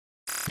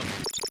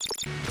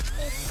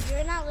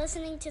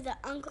listening to the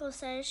Uncle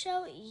Cyrus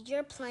Show,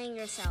 you're playing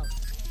yourself.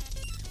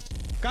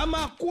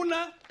 Kama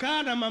kuna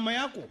kaa na mama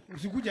yako,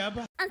 usikuja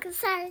hapa. Uncle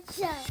Cyrus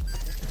Show.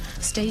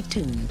 Stay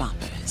tuned,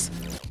 boppers.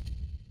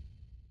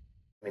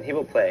 I mean, he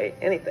will play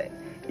anything.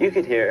 You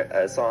could hear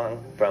a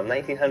song from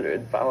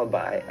 1900 followed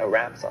by a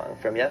rap song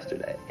from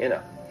yesterday, you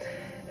know.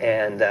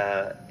 And,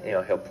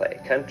 he'll play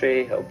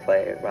country, he'll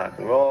play rock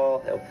and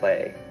roll, he'll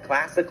play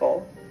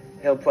classical,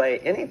 he'll play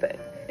anything,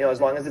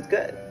 as long as it's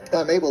good.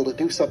 I'm able to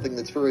do something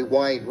that's very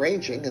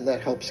wide-ranging, and that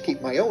helps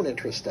keep my own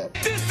interest up.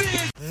 This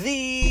is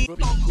the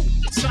Uncle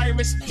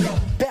Cyrus Show.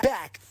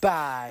 Backed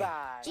by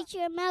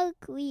Teacher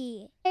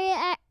Milkweed.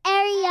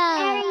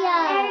 Area.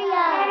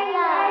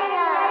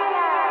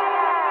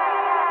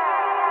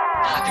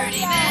 Dr.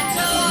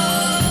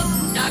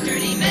 Demento. Dr.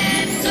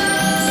 Demento.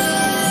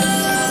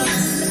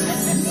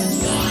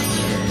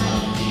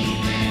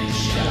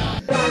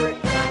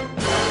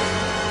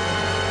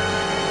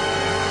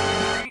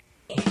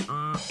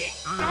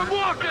 I'm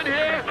walking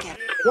here.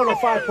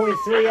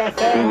 105.3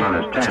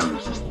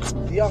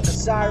 FM. The Uncle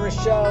Cyrus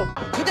Show.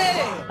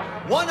 Today,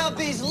 one of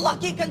these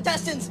lucky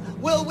contestants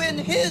will win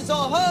his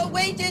or her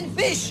weight in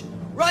fish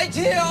right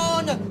here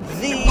on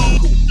the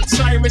Uncle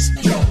Cyrus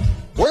Show.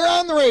 We're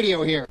on the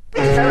radio here.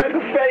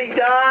 Uncle Freddie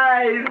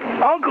died.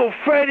 Uncle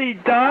Freddie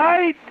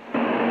died?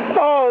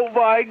 Oh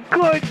my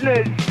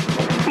goodness.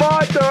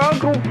 Martha,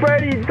 Uncle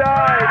Freddie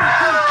died.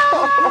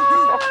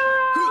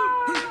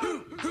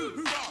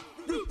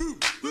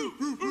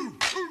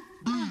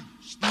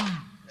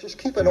 Just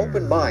keep an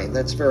open mind.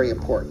 That's very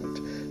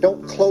important.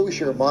 Don't close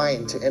your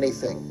mind to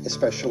anything,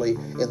 especially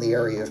in the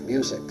area of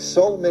music.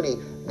 So many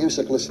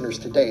music listeners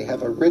today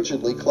have a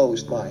rigidly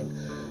closed mind.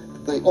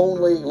 They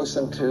only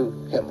listen to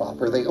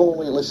hip-hop, or they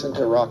only listen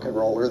to rock and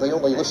roll, or they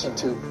only listen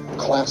to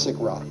classic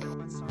rock.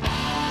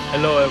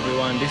 Hello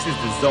everyone, this is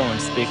The Zone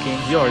speaking.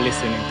 You're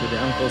listening to the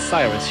Uncle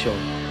Cyrus Show.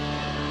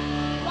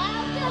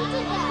 Welcome to the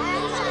Uncle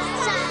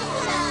Cyrus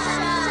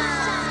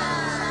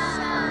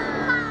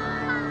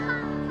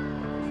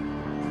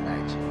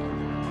Magic.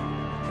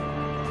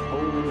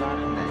 Whole lot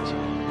of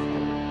magic.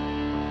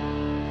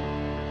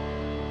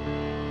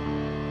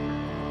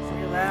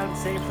 Say loud,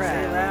 say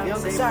proud. The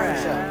Uncle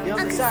Cyrus Show. The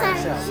Uncle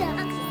Cyrus Show.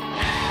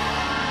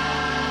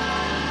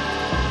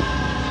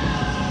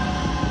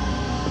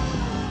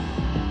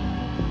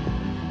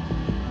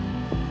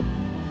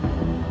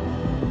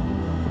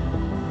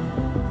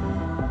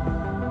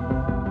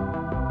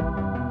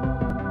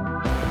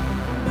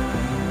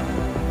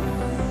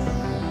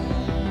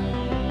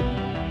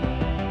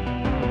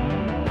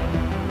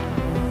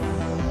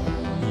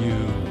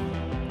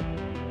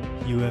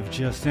 You have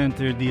just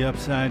entered the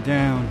Upside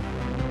Down.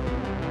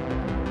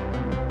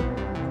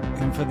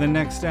 And for the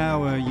next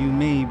hour, you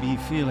may be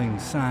feeling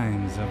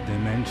signs of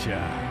dementia.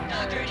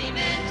 Dr.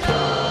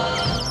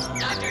 Demento.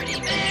 Dr.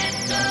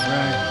 Demento. That's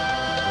right.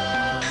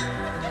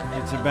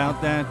 It's about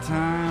that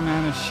time,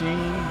 Anna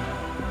Sheen.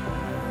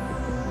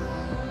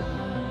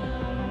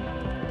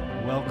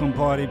 Welcome,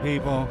 party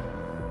people.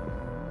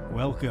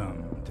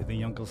 Welcome to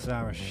the Uncle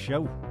Cyrus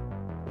Show.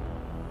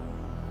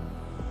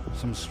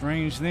 Some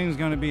strange things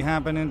going to be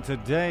happening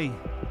today.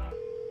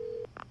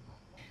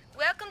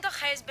 Welcome to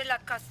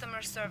Hezbollah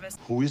customer service.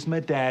 Who is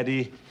my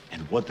daddy,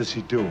 and what does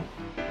he do?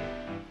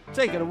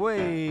 Take it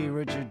away,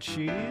 Richard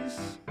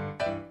Cheese.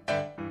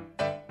 I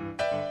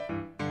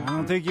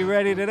don't think you're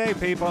ready today,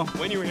 people.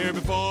 When you were here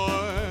before,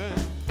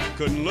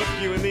 couldn't look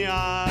you in the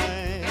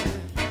eye.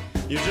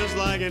 You're just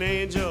like an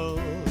angel.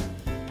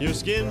 Your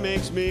skin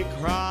makes me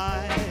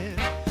cry.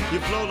 You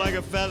float like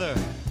a feather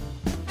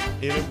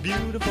in a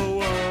beautiful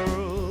world.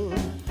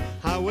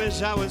 I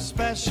wish I was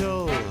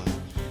special.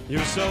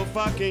 You're so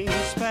fucking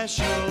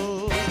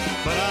special.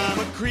 But I'm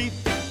a creep.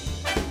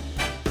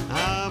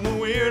 I'm a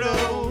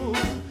weirdo.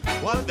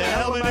 What the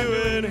hell am I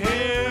doing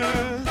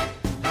here?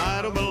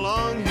 I don't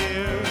belong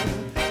here.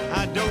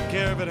 I don't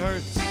care if it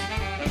hurts.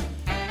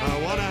 I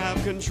want to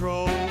have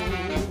control.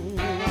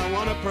 I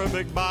want a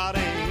perfect body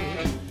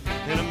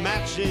and a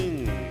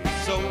matching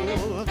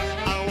soul.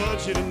 I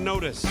want you to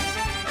notice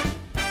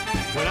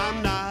when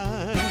I'm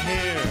not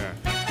here.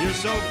 You're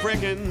so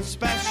frickin'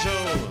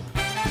 special.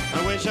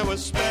 I wish I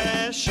was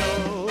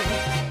special,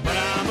 but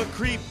I'm a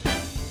creep.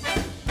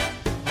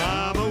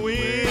 I'm a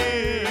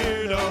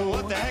weirdo.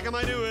 What the heck am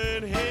I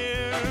doing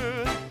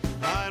here?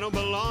 I don't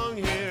belong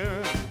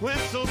here.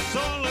 Whistle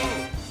solo.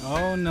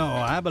 Oh no,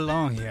 I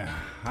belong here.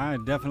 I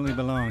definitely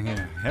belong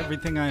here.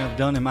 Everything I have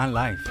done in my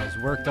life has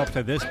worked up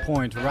to this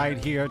point right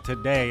here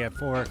today at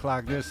 4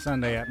 o'clock this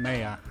Sunday at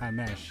Mea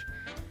Hamesh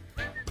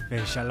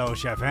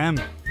Shalosh FM.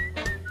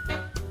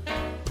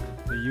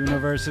 The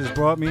universe has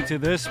brought me to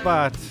this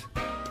spot.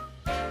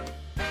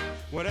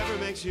 Whatever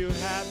makes you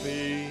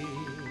happy,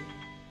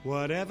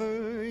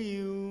 whatever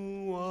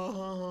you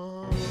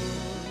want.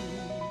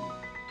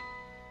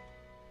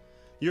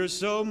 You're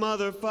so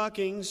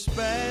motherfucking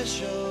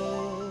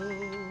special.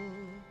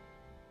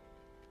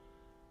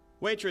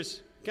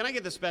 Waitress, can I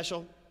get the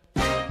special?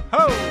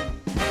 Ho!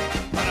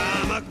 But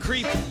I'm a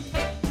creep.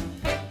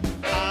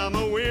 I'm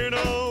a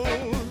weirdo.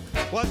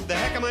 What the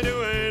heck am I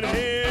doing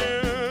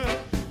here?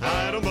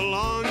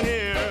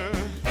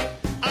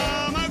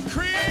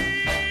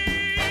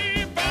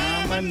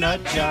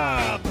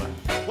 job.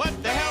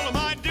 What the hell am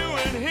I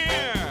doing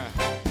here?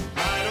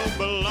 I don't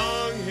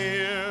belong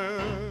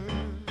here.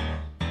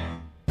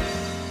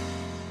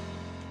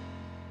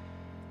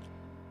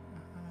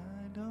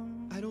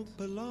 I don't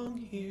belong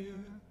here.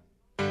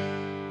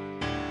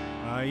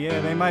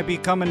 Yeah, they might be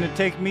coming to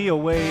take me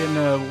away in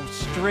a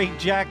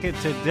straitjacket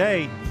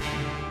today.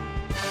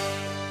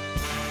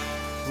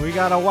 We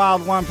got a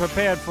wild one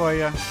prepared for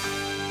you.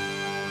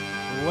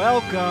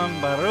 Welcome,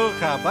 Baruch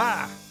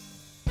haba.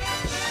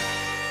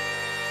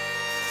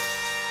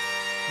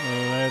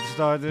 Let's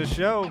start the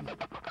show.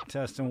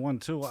 Testing 1,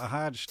 2,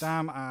 ahad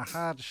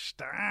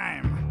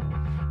shtaim.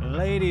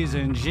 Ladies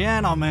and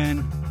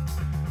gentlemen,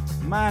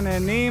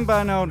 mananim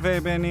banot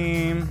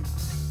vebenim.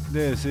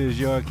 This is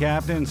your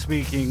captain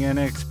speaking, and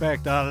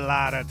expect a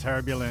lot of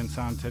turbulence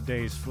on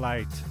today's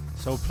flight.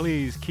 So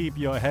please keep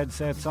your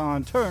headsets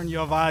on, turn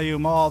your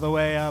volume all the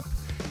way up,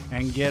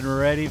 and get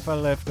ready for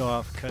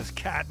liftoff, because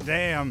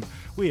goddamn,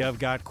 we have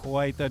got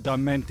quite the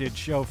demented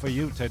show for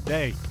you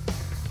today.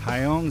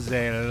 Hayom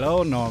ze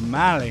lo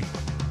normali.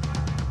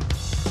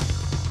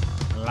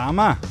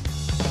 Lama?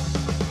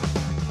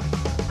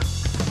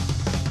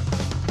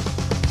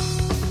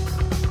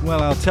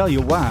 Well, I'll tell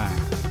you why.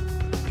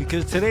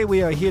 Because today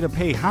we are here to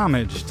pay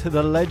homage to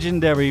the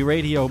legendary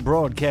radio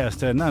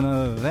broadcaster, none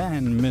other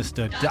than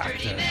Mr.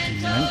 Dr.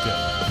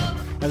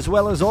 Demento, as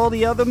well as all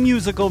the other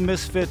musical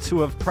misfits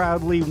who have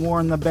proudly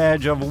worn the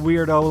badge of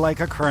weirdo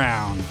like a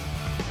crown.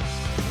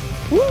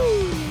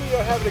 Woo!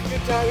 You're having a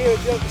good time here at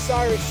the Uncle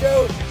Cyrus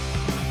Show.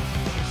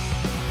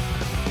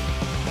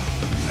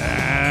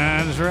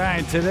 That's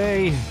right.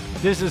 Today,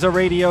 this is a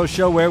radio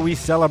show where we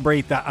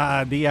celebrate the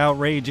odd, the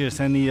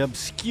outrageous, and the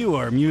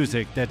obscure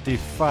music that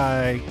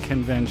defy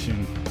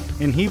convention.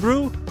 In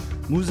Hebrew,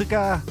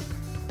 muzika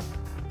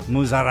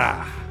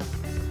muzara.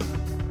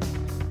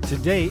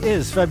 Today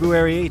is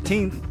February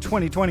 18th,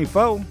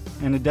 2024,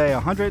 and the day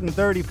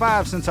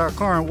 135 since our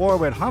current war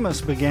with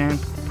Hamas began.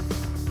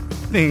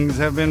 Things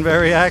have been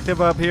very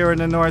active up here in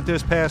the north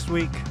this past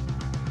week.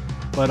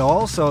 But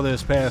also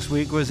this past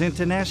week was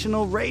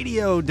International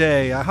Radio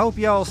Day. I hope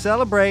y'all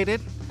celebrated.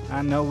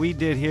 I know we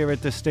did here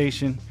at the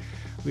station.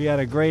 We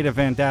had a great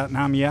event out in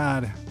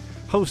Amyad,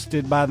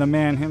 hosted by the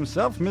man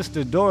himself,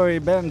 Mr. Dori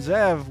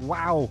Ben-Zev.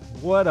 Wow,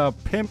 what a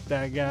pimp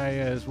that guy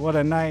is. What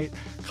a night.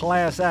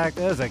 Class act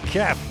as a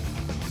cap.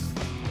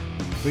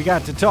 We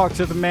got to talk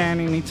to the man,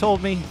 and he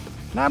told me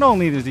not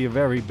only is he a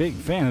very big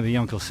fan of the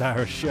Uncle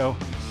Cyrus Show,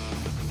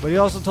 but he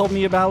also told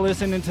me about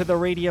listening to the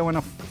radio in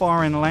a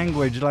foreign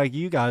language like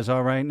you guys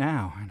are right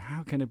now. And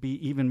how can it be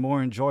even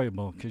more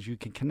enjoyable? Because you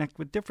can connect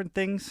with different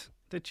things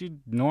that you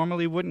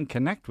normally wouldn't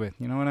connect with.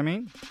 You know what I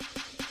mean?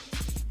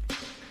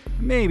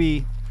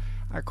 Maybe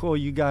I call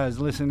you guys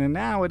listening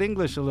now with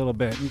English a little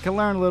bit. You can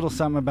learn a little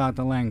something about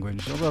the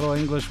language. A little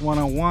English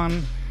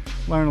 101.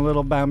 Learn a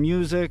little about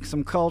music,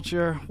 some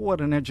culture.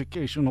 What an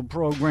educational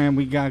program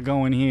we got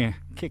going here.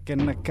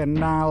 Kicking the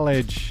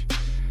knowledge.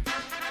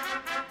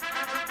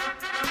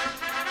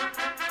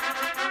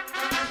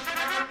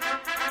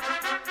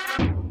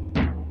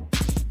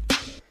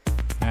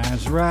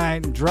 That's right,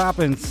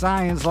 dropping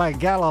science like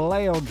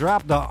Galileo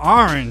dropped the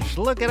orange.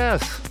 Look at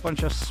us,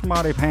 bunch of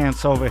smarty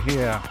pants over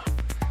here.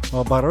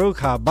 Well, Baruch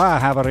haba,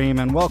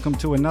 Havarim, and welcome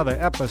to another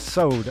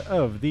episode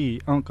of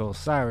the Uncle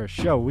Cyrus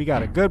Show. We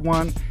got a good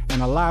one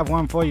and a live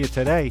one for you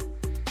today.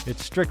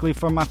 It's strictly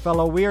for my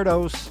fellow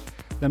weirdos,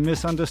 the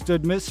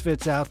misunderstood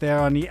misfits out there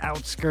on the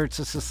outskirts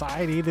of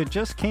society that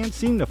just can't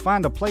seem to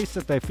find a place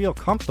that they feel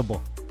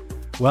comfortable.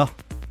 Well,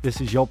 this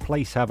is your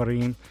place,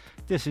 Havarim.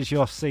 This is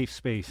your safe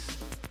space.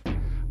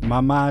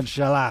 Mamad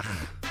Shalach.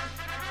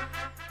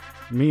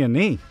 Me and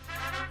me.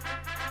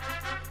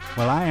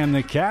 Well, I am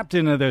the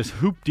captain of this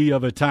hoopty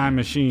of a time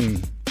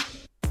machine.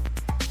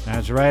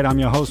 That's right, I'm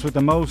your host with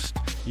the most,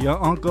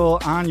 your uncle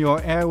on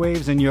your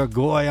airwaves and your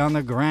goy on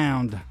the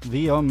ground,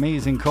 the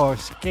amazing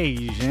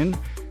Caucasian,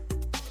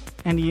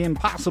 and the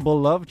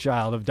impossible love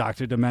child of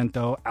Dr.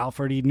 Demento,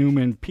 Alfred E.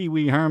 Newman, Pee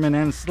Wee Herman,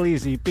 and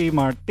Sleazy P.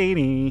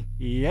 Martini.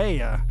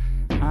 Yeah,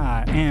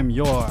 I am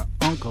your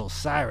Uncle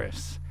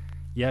Cyrus.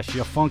 Yes,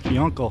 your funky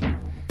uncle.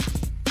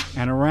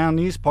 And around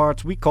these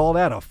parts, we call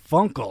that a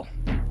funkle.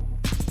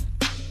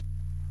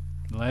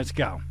 Let's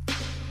go.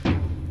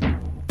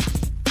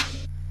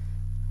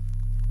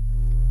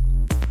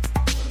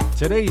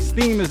 Today's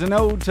theme is an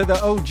ode to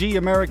the OG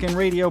American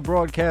radio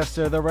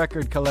broadcaster, the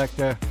record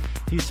collector.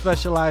 He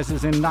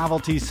specializes in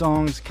novelty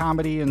songs,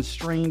 comedy, and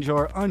strange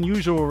or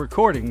unusual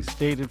recordings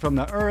dated from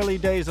the early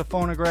days of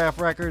phonograph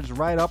records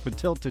right up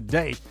until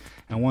today.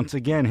 And once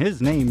again,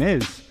 his name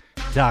is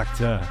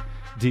Dr.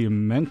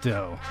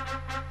 Demento.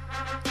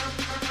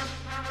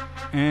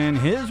 And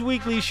his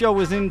weekly show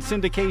was in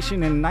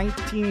syndication in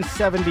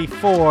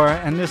 1974,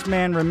 and this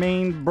man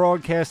remained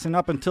broadcasting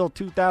up until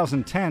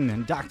 2010,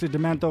 and Dr.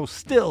 Demento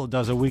still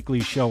does a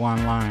weekly show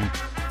online.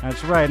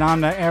 That's right,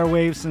 on the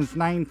airwaves since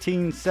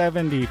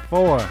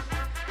 1974.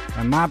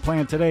 And my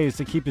plan today is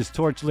to keep his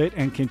torch lit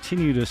and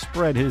continue to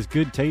spread his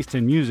good taste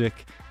in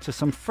music to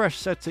some fresh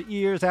sets of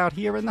ears out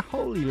here in the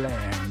Holy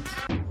Land.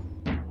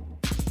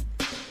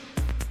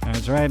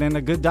 That's right, and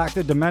the good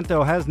Dr.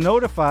 Demento has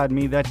notified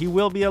me that he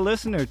will be a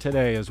listener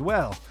today as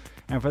well.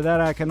 And for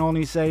that, I can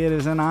only say it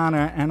is an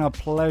honor and a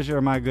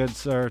pleasure, my good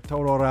sir.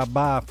 Todo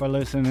Rabba for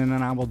listening,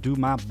 and I will do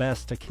my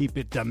best to keep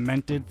it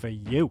demented for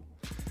you.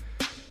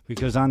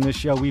 Because on this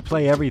show, we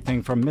play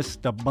everything from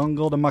Mr.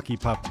 Bungle to Mucky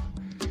Pup,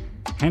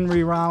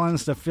 Henry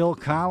Rollins to Phil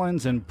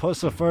Collins, and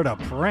Pussifer to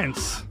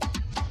Prince.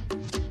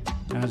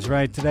 That's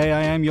right, today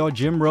I am your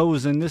Jim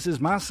Rose, and this is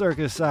my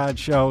Circus Side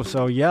show.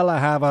 So yella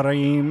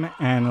havarim,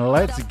 and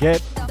let's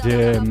get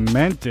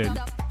demented.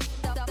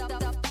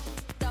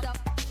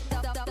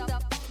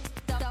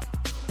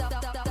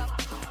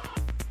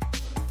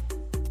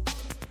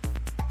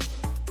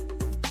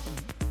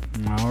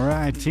 All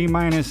right,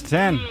 T-minus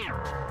 10.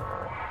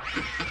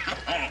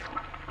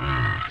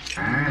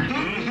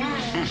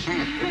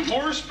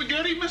 More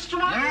spaghetti, Mr.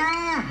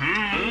 Ryan?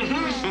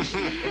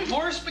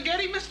 More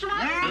spaghetti, Mr.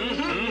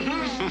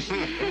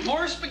 Ryan?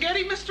 More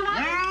spaghetti, Mr.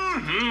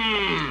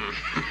 Ryan?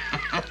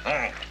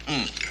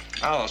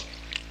 Alice,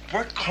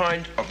 what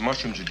kind of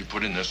mushrooms did you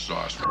put in this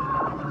sauce?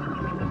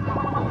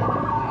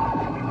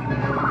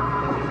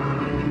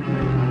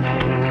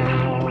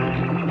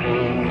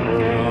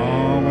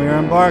 We're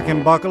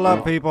embarking. Buckle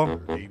up, people.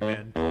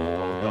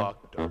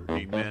 Dr.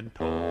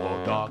 Demento,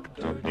 oh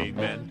Dr.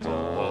 Demento,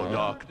 oh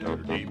Dr.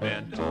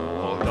 Demento,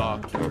 oh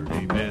Dr.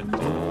 Demento,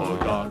 oh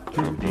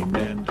Dr.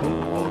 Demento,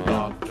 oh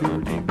Dr.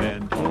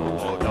 Demento,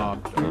 oh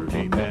Dr.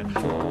 Demento,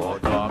 oh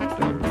Dr.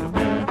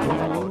 Demento,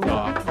 oh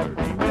Dr.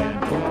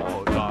 Demento, oh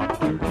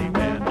Dr.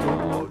 Demento,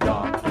 oh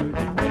Dr.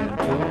 Demento,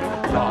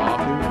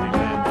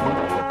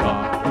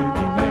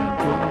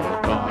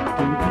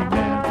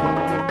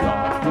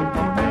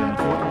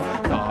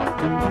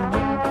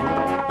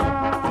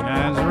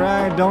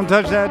 Don't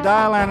touch that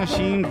dial,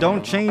 Anashine.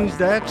 Don't change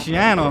that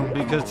channel,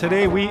 because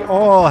today we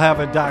all have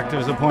a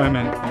doctor's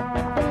appointment.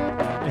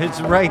 It's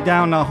right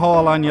down the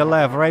hall on your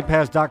left, right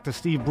past Dr.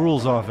 Steve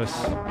Brule's office.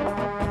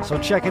 So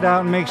check it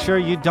out and make sure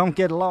you don't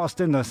get lost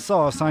in the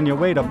sauce on your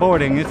way to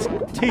boarding. It's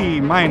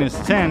T-minus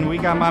 10. We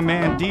got my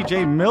man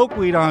DJ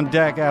Milkweed on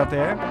deck out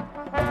there.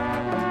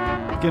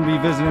 Gonna be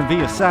visiting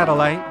via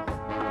satellite.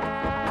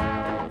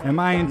 And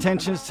my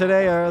intentions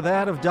today are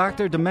that of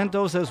Dr.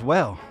 Demento's as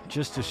well,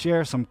 just to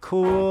share some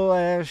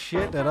cool-ass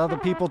shit that other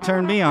people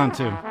turned me on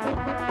to.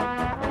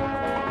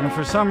 And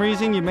for some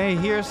reason, you may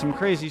hear some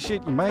crazy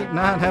shit you might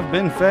not have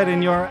been fed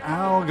in your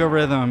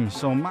algorithm.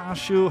 So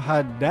Mashu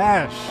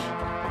Hadash.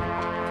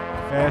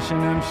 Fashion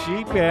them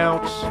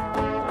seatbelts.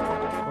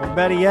 Or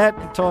better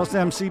yet, toss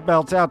them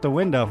seatbelts out the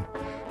window,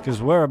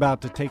 because we're about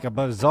to take a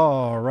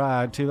bizarre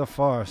ride to the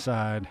far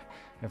side.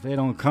 If they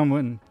don't come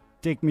and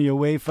take me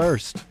away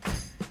first.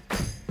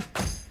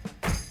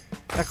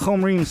 A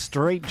Khomrin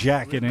straight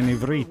jacket in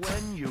Ivrit.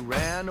 When you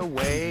ran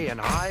away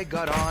and I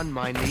got on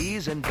my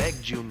knees and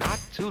begged you not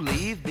to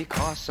leave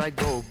because I'd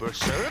go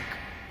berserk?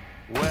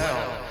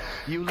 Well,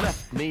 you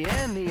left me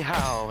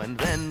anyhow, and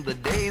then the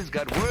days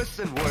got worse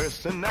and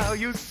worse, and now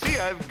you see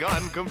I've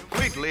gone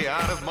completely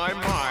out of my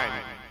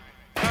mind.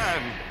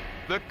 And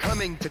they're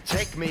coming to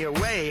take me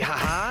away,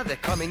 ha-ha, they're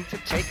coming to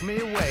take me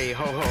away,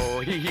 ho-ho,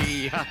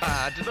 hee-hee,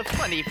 ha-ha, to the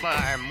funny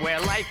farm where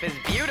life is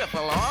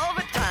beautiful all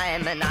the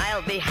time, and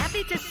I'll be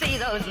happy to see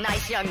those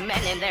nice young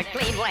men in their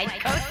clean white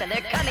coats, and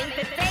they're coming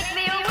to take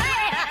me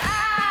away, ha-ha!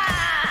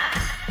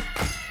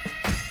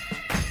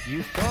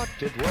 You thought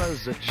it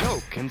was a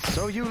joke, and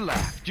so you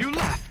laughed. You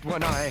laughed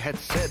when I had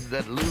said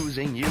that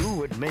losing you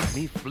would make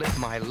me flip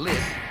my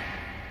lid.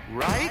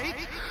 Right?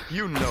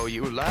 You know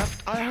you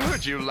laughed. I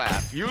heard you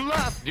laugh. You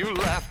laughed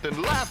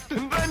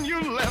and then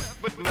you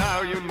left. But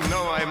now you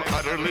know I'm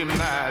utterly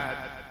mad.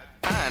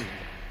 And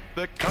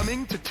they're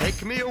coming to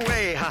take me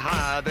away,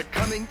 ha-ha. They're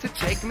coming to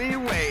take me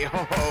away,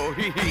 ho-ho,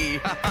 hee-hee,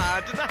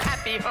 ha-ha. To the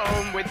happy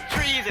home with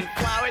trees and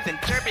flowers and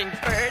chirping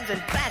birds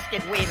and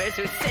basket weavers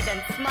who sit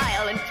and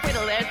smile and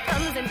twiddle their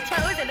thumbs and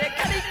toes, and they're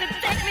coming to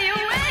take me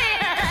away,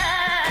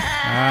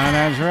 ha-ha.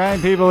 That's right,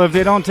 people. If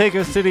they don't take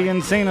us to the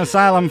insane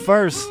asylum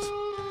first,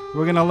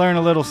 we're going to learn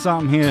a little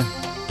something here.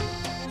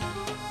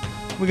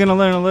 We're going to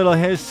learn a little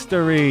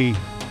history.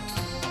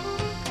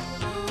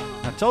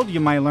 I told you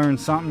might learn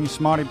something, you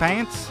smarty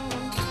pants.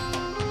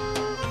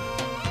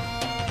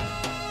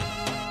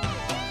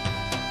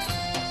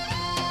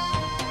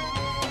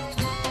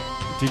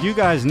 Did you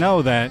guys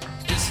know that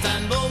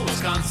Istanbul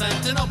was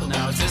Constantinople,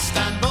 now it's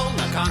Istanbul,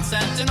 not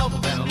Constantinople,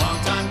 been a long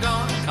time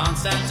gone.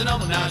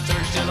 Constantinople, now it's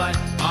church delight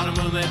on a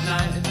moonlit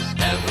night.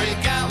 Every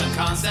gal in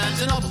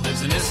Constantinople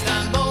lives in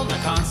Istanbul,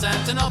 not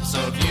Constantinople. So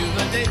if you've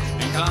a date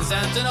in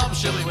Constantinople,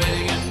 she'll be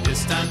waiting in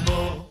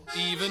Istanbul.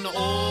 Even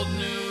old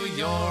New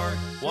York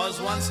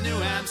was once New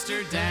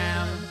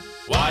Amsterdam.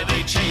 Why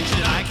they changed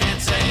it, I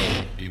can't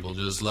say. People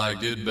just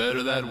liked it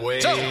better that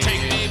way. So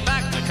take me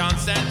back to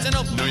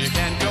Constantinople. No, you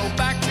can't go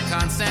back to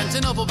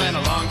Constantinople. Been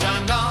a long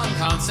time gone.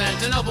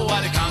 Constantinople,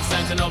 why did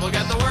Constantinople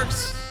get the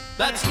works?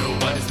 That's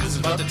nobody's business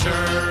but the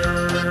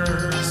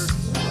Turks.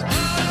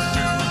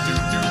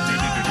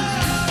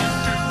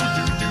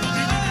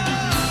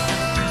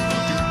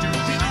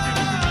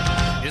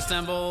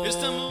 Istanbul.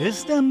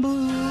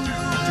 Istanbul.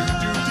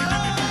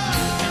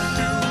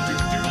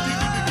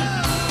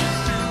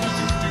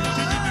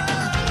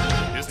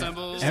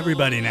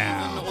 Everybody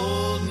now.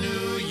 Old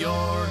New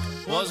York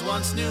was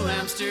once New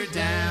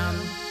Amsterdam.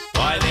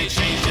 Why they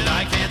changed it,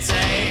 I can't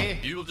say.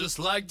 People just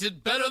liked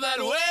it better that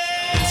way.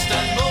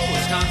 Istanbul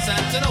was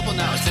Constantinople,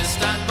 now it's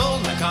Istanbul,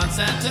 not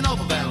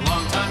Constantinople. Been a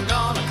long time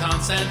gone, and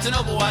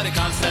Constantinople. Why did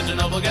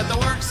Constantinople get the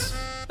works?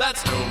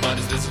 That's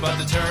nobody's business but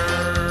the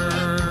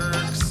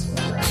Turks.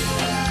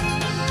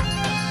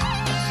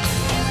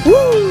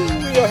 Woo!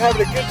 We are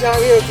having a good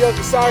time here at the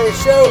Uncle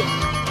Cyrus Show.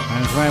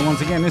 That's right. Once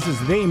again, this is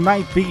They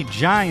Might Be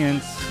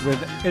Giants with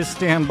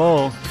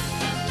Istanbul.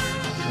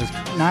 It's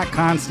not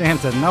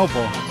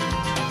Constantinople.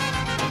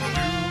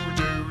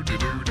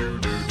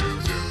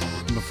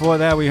 Before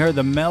that, we heard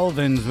the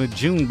Melvins with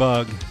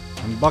Junebug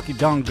and Bucky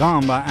Dong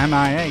Gone by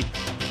MIA.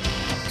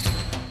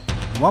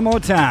 One more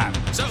time.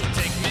 So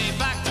take me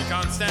back to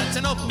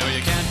Constantinople. No,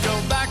 you can't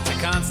go back to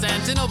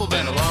Constantinople.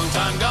 Been a long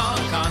time gone.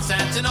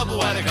 Constantinople.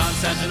 Why did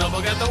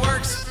Constantinople get the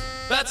works?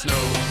 That's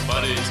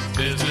nobody's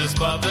business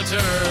but the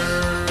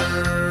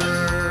Turks.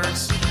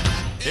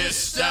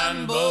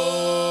 Istanbul.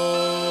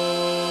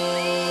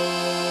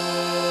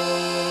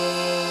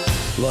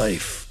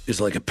 Life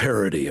is like a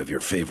parody of your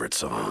favorite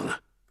song.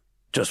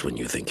 Just when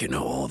you think you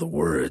know all the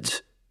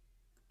words.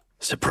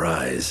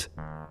 Surprise.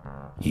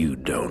 You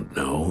don't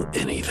know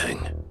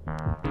anything.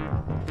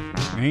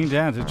 Ain't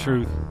that the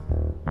truth?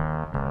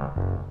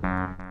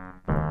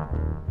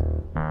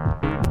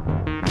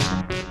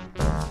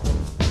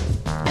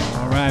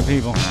 Alright,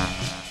 people.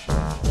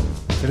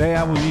 Today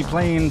I will be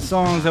playing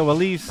songs that will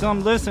leave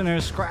some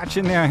listeners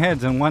scratching their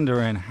heads and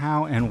wondering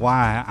how and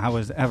why I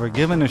was ever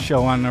given a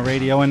show on the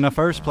radio in the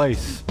first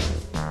place.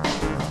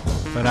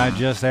 But I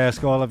just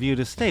ask all of you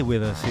to stay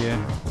with us here.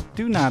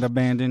 Do not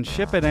abandon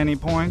ship at any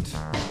point.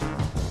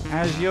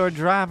 As your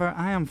driver,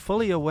 I am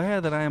fully aware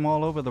that I am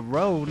all over the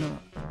road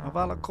of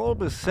Alla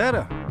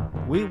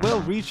Colbaceta. We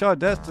will reach our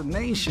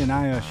destination,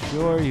 I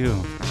assure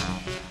you.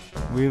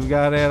 We've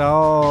got it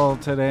all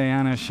today,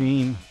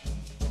 Anashim.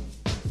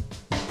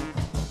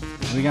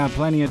 We got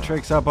plenty of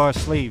tricks up our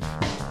sleeve.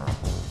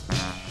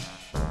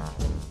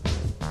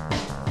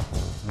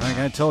 Like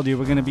I told you,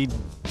 we're going to be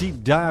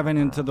deep diving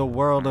into the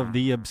world of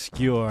the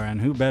obscure,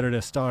 and who better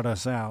to start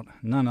us out?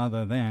 None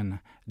other than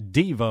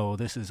Devo.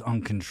 This is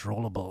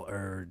Uncontrollable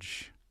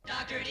Urge.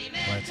 Dr.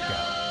 Demento. Let's go.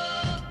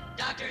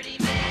 Dr.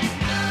 Demento.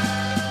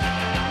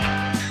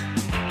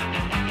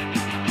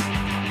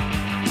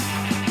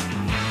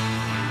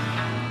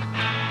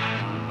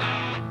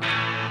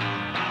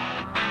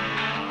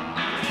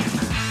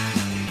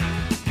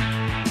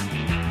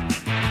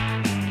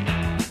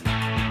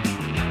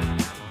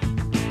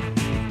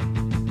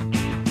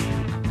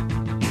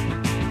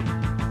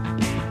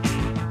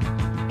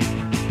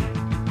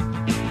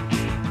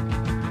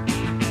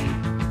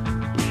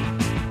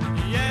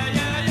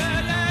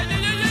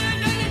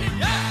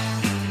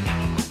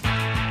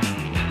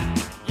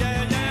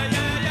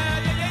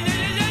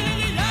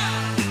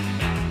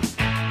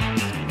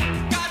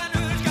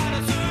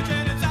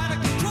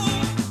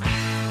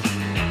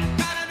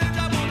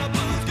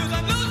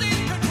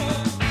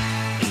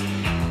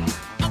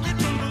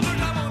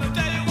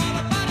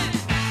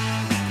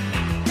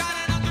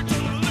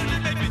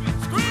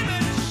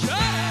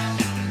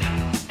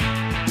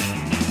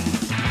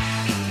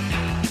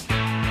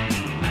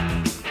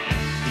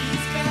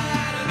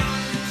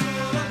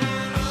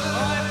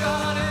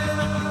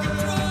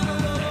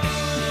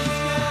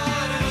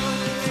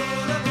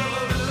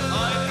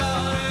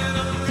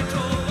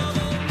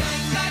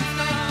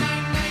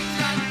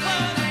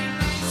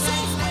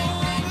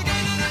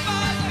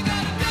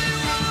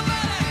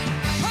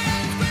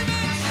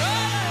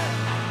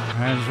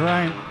 That's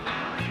right.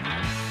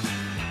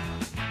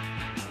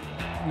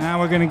 Now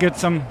we're going to get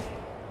some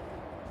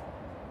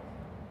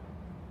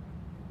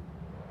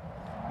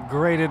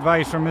great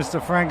advice from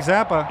Mr. Frank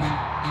Zappa.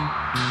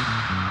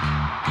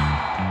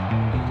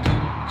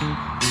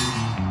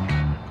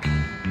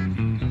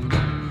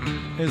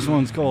 This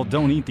one's called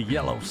Don't Eat the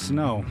Yellow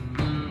Snow.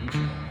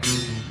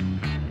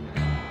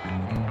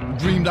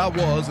 Dreamed I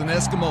was an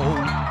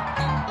Eskimo.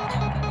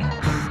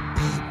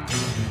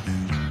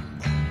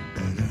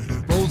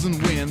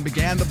 Frozen wind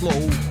began to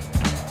blow.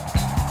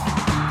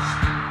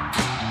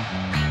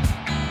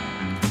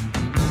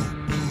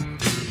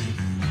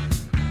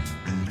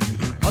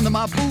 Under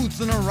my boots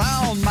and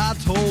around my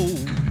toe.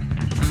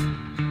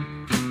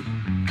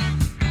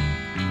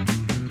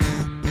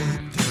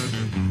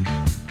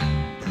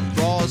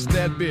 Frost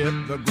that bit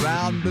the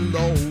ground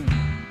below.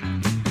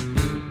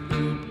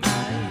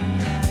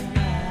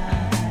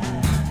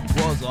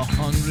 Was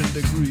 100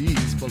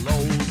 degrees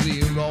below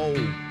zero.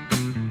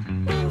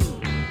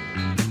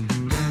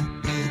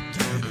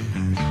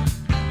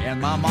 And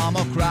my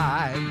mama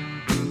cried.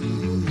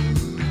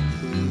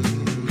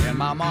 And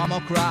my mama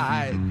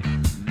cried.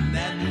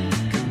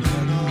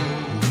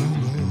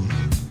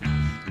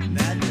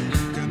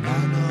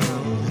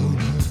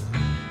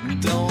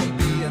 Don't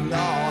be a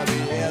naughty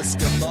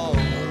Eskimo.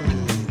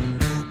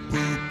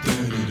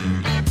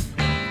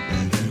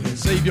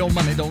 Save your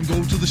money, don't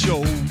go to the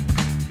show.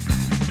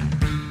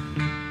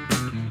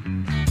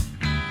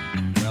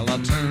 Well, I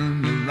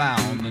turned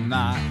around around and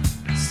I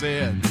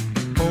said,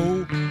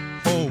 ho,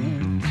 ho.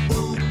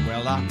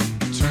 Well, I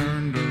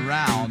turned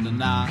around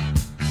and I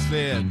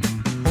said,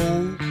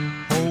 ho,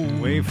 ho.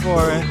 Wait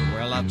for it.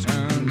 Well, I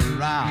turned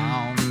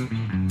around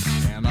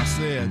and I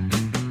said,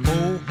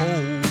 ho, ho.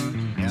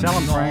 And Tell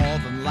him, the Frank.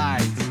 northern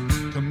lights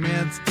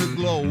commenced to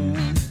glow.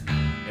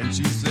 And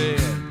she said,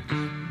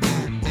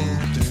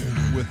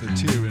 with a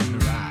tear in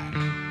her eye,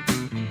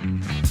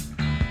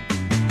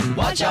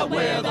 Watch out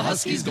where the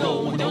huskies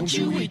go, and don't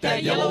you eat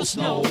that yellow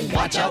snow.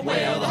 Watch out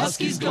where the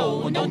huskies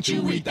go, and don't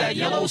you eat that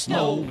yellow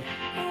snow.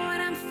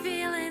 When I'm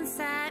feeling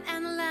sad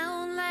and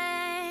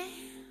lonely,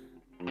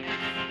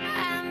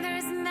 and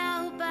there's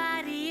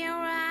nobody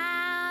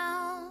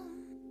around,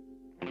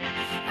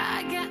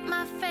 I got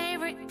my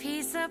favorite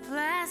piece of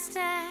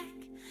plastic,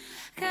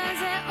 'cause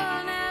it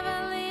will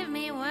never leave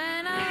me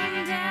when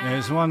I'm down.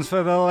 This one's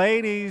for the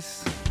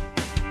ladies.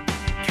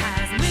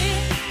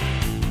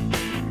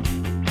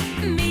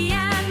 Me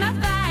and my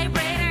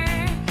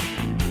vibrator,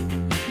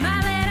 my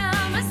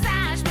little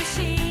massage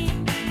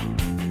machine,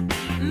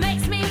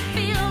 makes me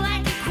feel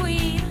like a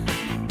queen.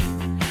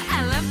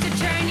 I love to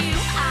turn you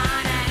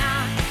on and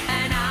on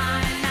and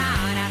on and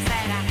on. I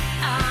said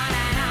on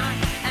and on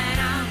and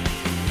on.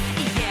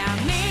 Yeah,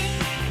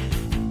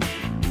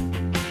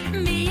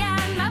 me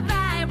and my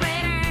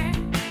vibrator,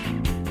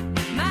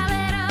 my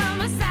little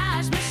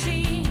massage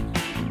machine,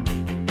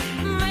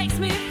 makes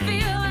me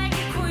feel like a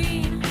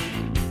queen.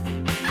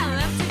 I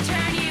love to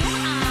turn you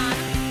on.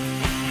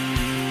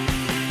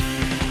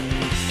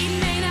 It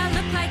may not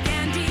look like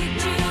Andy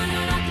G.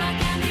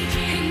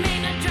 It may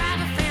not drive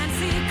a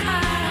fancy car.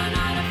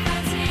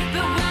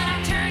 But when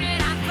I turn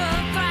it on full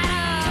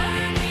throttle,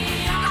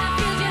 I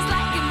feel just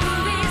like a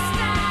movie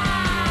star.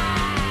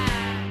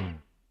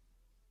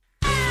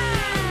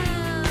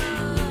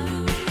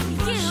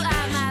 You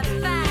are my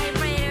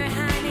vibrator,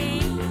 honey.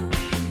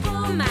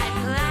 My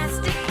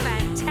plastic,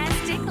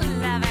 fantastic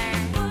lover.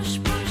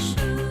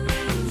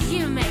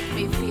 You make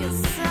me feel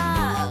so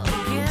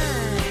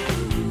good.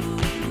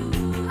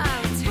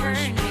 Oh,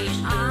 turn me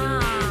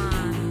on.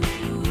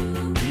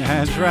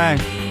 That's right.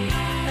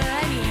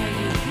 Let me hear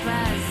you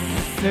buzz.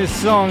 This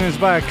song is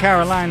by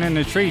Caroline and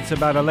the Treats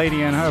about a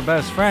lady and her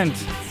best friend.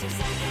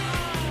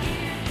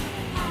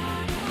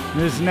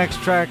 This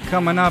next track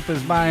coming up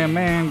is by a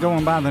man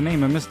going by the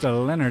name of Mr.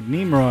 Leonard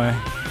Nimoy.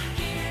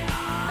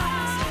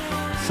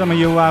 Some of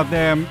you out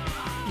there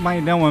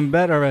might know him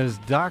better as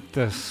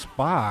Dr.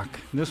 Spock.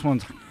 This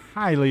one's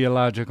highly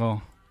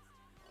illogical.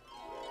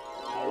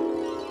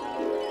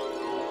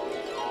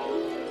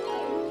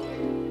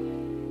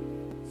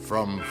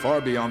 From far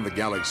beyond the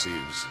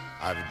galaxies,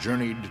 I've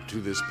journeyed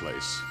to this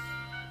place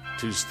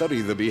to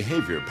study the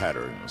behavior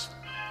patterns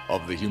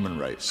of the human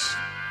race.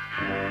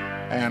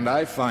 And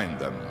I find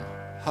them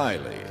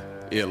highly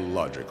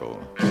illogical.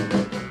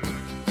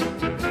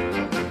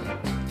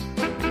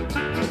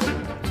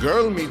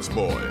 Girl meets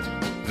boy.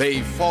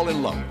 They fall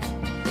in love.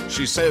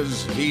 She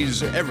says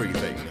he's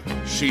everything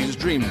she's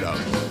dreamed of.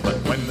 But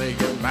when they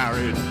get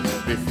married,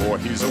 before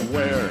he's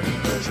aware,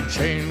 she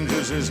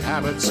changes his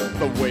habits,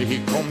 the way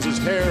he combs his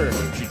hair.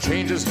 She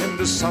changes him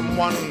to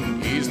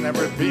someone he's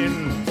never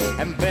been,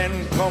 and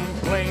then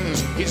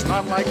complains he's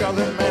not like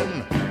other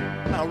men.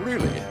 Now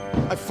really,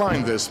 I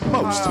find this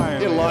most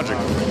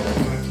illogical.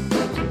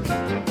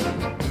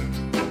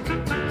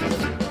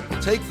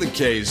 Take the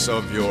case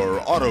of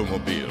your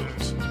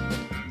automobiles.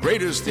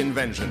 Greatest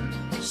invention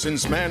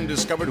since man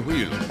discovered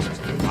wheels.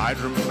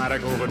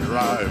 Hydromatic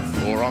overdrive,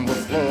 floor on the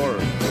floor.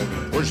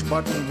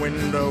 Push-button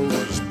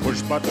windows,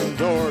 push-button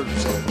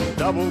doors.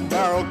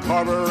 Double-barrel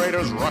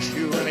carburetors rush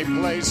you any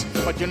place,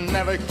 but you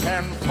never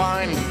can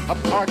find a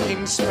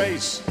parking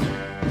space.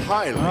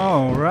 Highly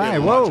All right,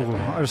 illogical.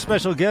 whoa. Our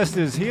special guest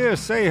is here.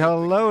 Say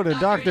hello to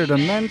Dr.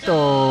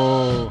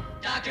 Demento.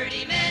 Dr.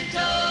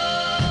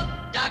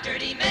 Demento, Dr.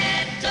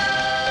 Demento.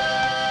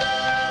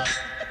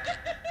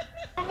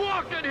 I'm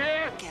walking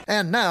here.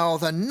 And now,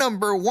 the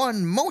number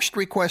one most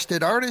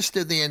requested artist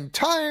in the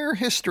entire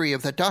history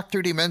of the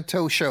Dr.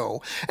 Demento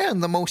Show,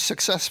 and the most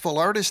successful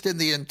artist in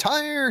the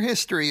entire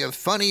history of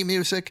funny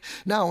music,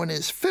 now in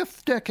his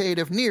fifth decade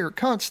of near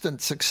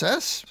constant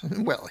success.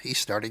 Well, he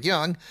started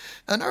young.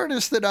 An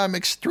artist that I'm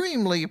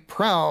extremely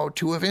proud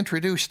to have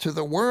introduced to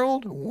the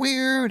world,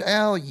 Weird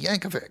Al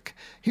Yankovic.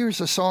 Here's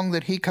a song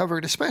that he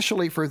covered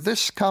especially for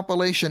this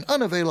compilation,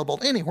 unavailable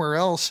anywhere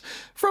else,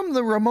 from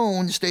the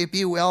Ramones'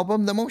 debut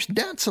album, the most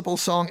danceable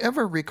song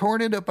ever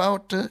recorded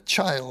about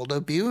child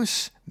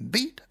abuse,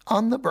 Beat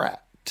on the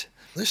Brat.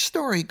 The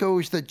story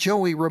goes that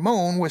Joey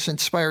Ramone was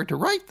inspired to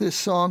write this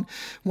song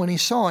when he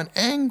saw an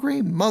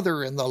angry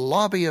mother in the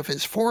lobby of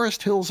his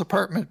Forest Hills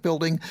apartment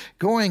building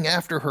going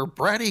after her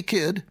bratty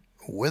kid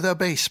with a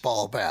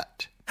baseball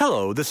bat.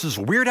 Hello, this is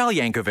Weird Al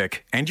Yankovic,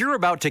 and you're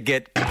about to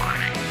get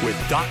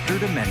with Dr.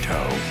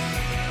 Demento.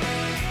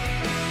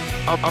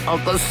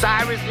 Uncle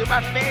Cyrus, you're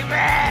my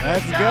favorite.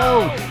 Let's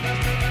go.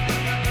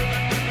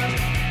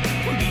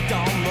 Beat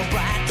on the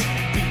brat,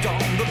 beat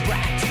on the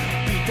brat,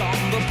 beat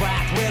on the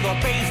brat with a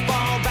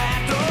baseball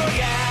bat. Oh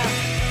yeah,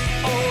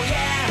 oh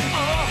yeah,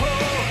 oh ho.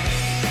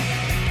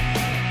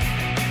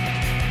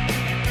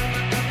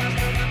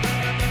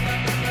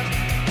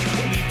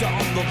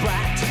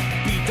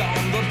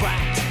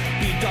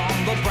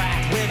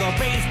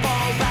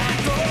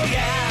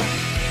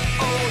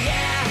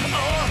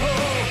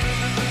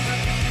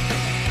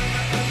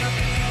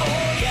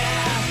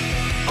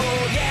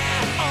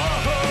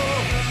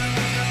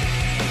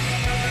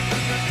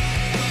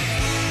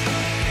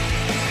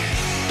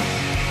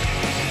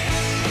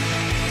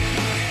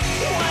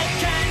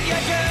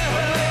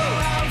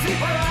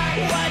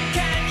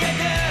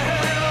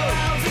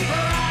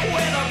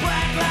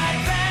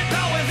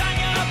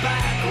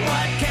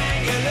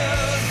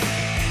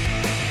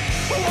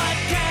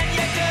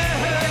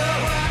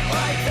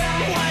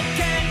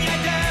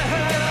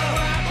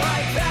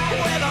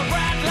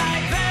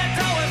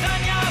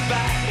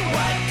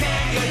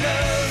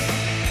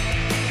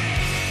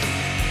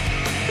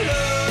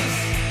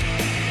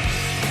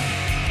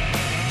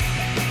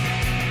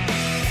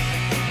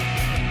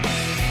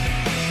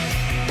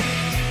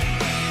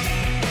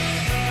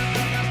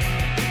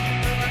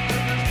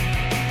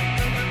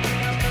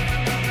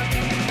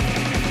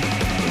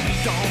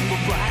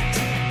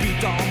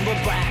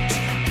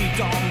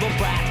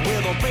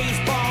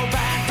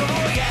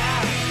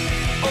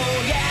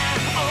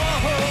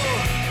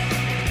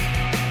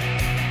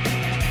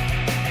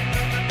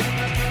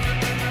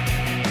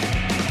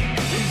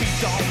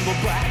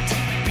 brat,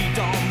 beat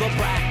on the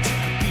brat,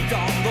 beat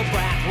on the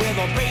brat with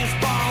a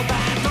baseball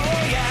bat.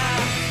 Oh yeah,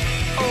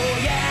 oh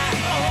yeah,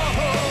 oh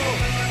ho.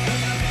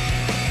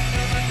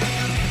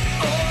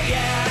 Oh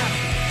yeah,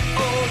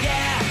 oh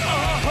yeah,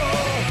 oh ho.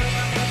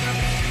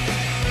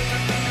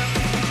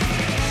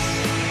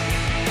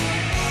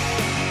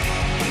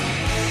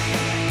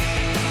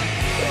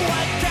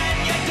 What can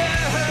you do?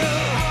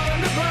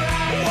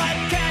 What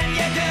can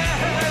you do?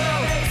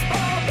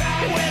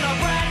 When a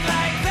brat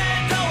like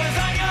that always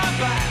on your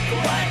back,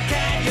 what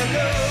can you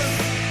lose?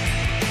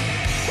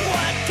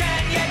 What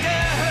can you do?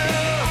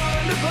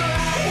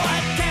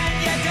 What can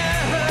you do?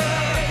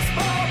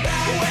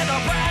 When a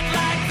brat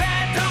like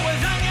that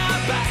always on your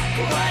back,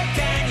 what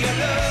can you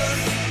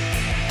lose?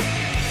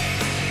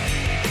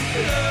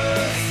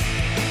 Lose.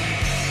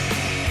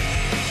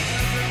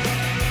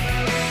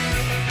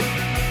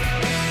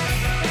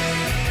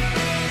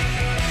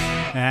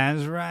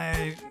 That's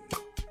right.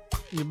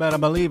 You better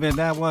believe it.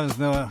 That was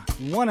the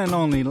one and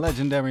only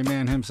legendary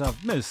man himself,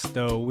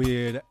 Mr.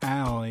 Weird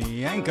Al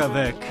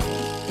Yankovic.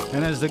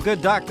 And as the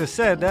good doctor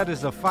said, that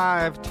is a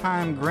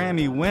 5-time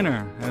Grammy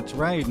winner. That's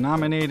right,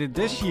 nominated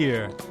this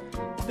year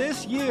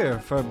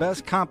for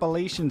Best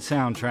Compilation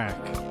Soundtrack.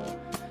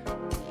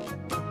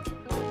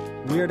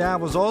 Weird Al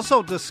was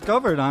also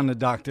discovered on the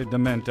Dr.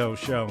 Demento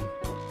show.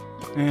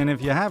 And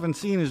if you haven't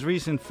seen his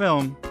recent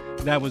film,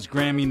 that was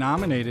Grammy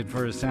nominated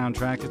for his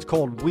soundtrack. It's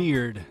called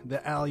Weird,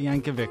 the Al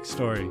Yankovic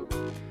story.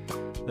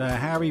 The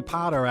Harry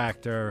Potter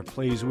actor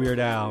plays Weird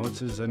Al. What's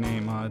his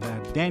name?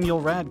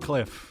 Daniel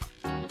Radcliffe.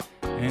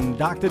 And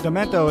Dr.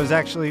 Demento is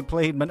actually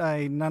played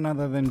by none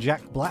other than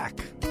Jack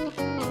Black.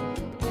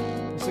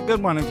 It's a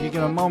good one if you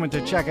get a moment to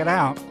check it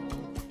out.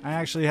 I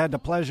actually had the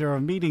pleasure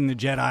of meeting the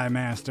Jedi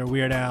Master,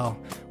 Weird Al,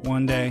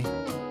 one day.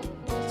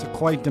 It's a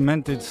quite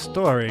demented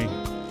story.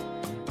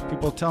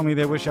 People tell me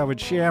they wish I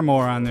would share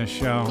more on this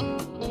show.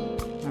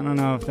 I don't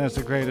know if that's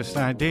the greatest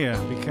idea.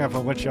 Be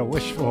careful what you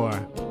wish for.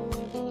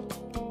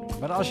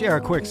 But I'll share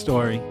a quick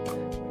story.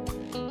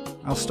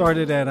 I'll start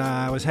it at,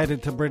 I was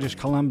headed to British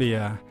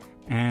Columbia,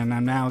 and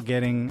I'm now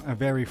getting a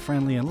very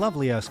friendly and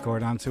lovely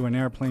escort onto an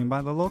airplane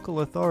by the local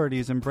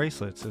authorities in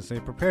Bracelets as they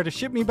prepare to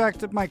ship me back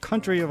to my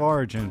country of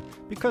origin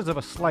because of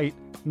a slight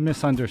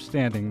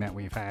misunderstanding that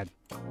we've had.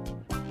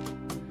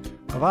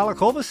 Avala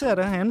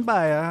Kolbaseta and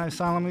Baya, I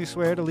solemnly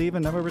swear to leave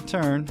and never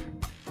return.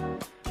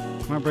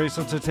 My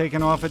bracelets are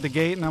taken off at the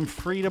gate and I'm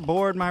free to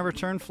board my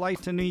return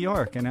flight to New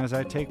York. And as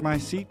I take my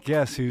seat,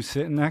 guess who's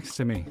sitting next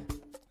to me?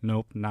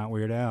 Nope, not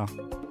Weird Al.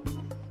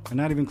 I'm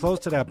not even close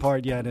to that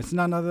part yet. It's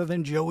none other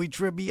than Joey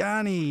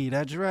Tribbiani.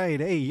 That's right.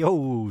 Hey,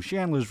 yo,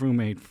 Chandler's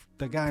roommate,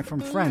 the guy from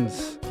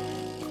Friends.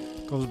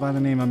 Goes by the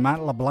name of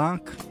Matt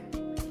LeBlanc.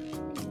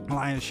 Well,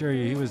 I assure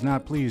you, he was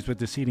not pleased with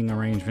the seating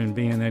arrangement,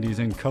 being that he's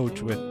in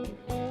coach with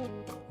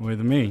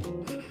me.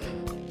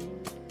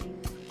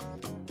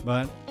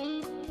 But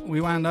we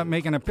wound up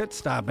making a pit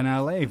stop in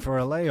LA for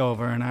a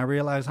layover, and I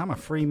realized I'm a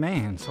free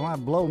man, so I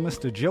blow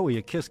Mr. Joey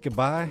a kiss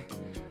goodbye.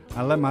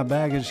 I let my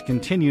baggage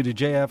continue to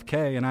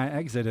JFK, and I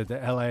exited the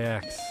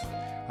LAX.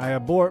 I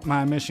abort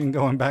my mission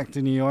going back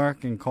to New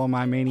York and call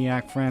my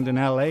maniac friend in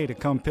LA to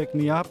come pick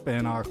me up,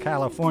 and our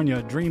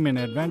California dreaming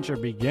adventure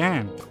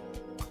began.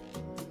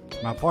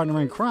 My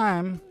partner in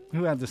crime,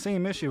 who had the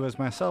same issue as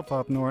myself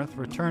up north,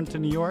 returned to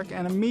New York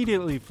and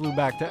immediately flew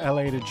back to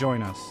LA to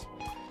join us.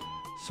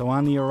 So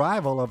on the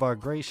arrival of our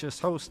gracious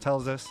host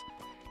tells us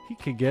he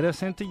could get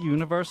us into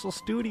Universal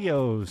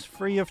Studios,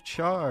 free of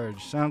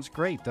charge. Sounds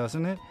great,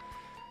 doesn't it?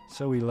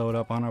 So we load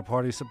up on our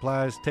party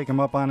supplies, take him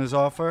up on his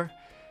offer,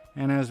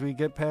 and as we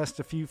get past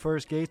the few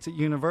first gates at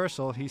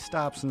Universal, he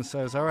stops and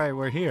says, "All right,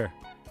 we're here."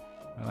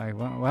 We're like,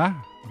 "What?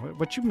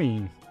 What you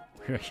mean?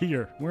 We're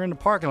here. We're in the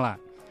parking lot."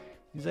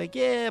 He's like,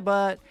 "Yeah,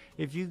 but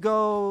if you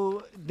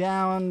go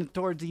down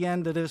towards the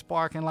end of this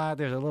parking lot,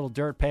 there's a little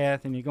dirt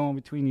path, and you go in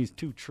between these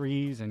two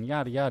trees, and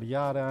yada, yada,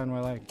 yada." And we're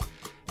like,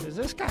 "Is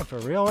this guy for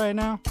real right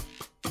now?"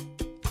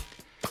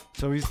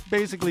 So he's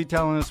basically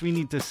telling us we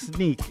need to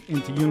sneak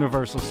into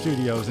Universal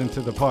Studios,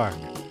 into the park.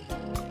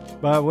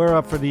 But we're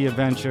up for the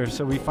adventure,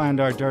 so we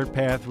find our dirt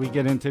path, we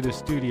get into the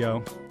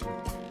studio.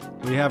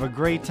 We have a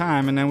great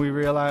time, and then we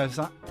realize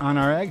on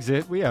our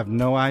exit, we have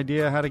no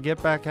idea how to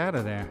get back out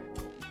of there.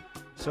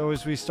 So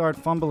as we start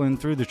fumbling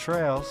through the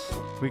trails,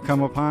 we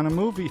come upon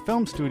a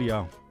film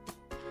studio.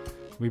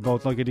 We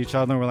both look at each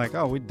other and we're like,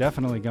 "Oh, we're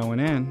definitely going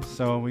in."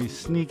 So we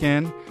sneak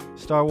in,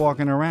 start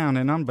walking around,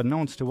 and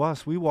unbeknownst to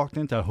us, we walked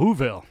into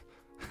Whoville.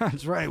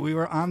 That's right, we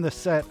were on the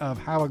set of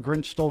How a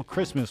Grinch Stole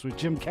Christmas with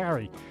Jim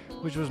Carrey,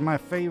 which was my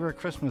favorite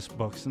Christmas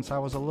book since I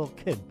was a little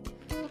kid.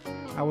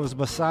 I was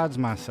besides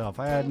myself.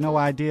 I had no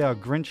idea a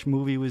Grinch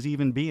movie was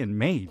even being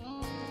made.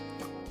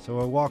 So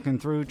we're walking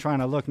through, trying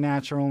to look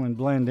natural and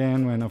blend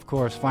in, when, of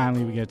course,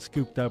 finally we get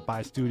scooped up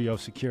by studio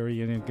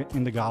security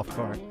in the golf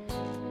cart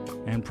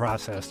and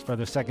processed for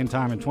the second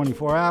time in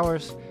 24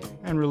 hours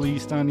and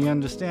released on the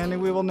understanding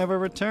we will never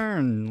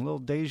return. A little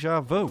deja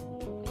vu.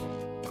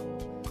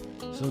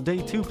 So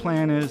day 2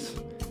 plan is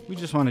we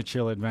just want to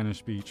chill at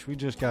Venice Beach. We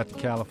just got to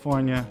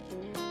California.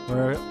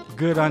 We're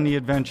good on the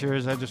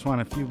adventures. I just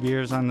want a few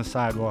beers on the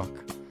sidewalk.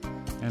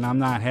 And I'm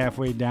not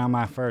halfway down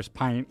my first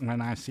pint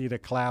when I see the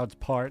clouds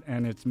part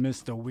and it's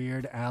Mr.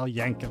 Weird Al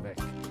Yankovic.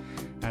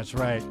 That's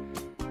right.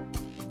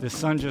 The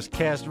sun just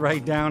cast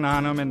right down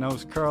on him and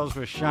those curls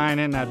were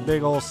shining, that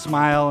big old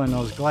smile and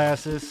those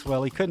glasses.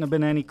 Well, he couldn't have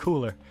been any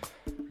cooler.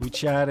 We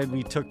chatted,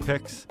 we took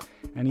pics,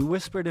 and he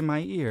whispered in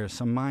my ear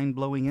some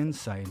mind-blowing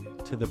insight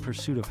to the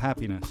pursuit of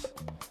happiness.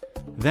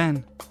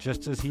 Then,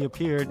 just as he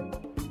appeared,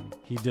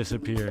 he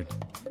disappeared.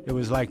 It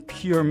was like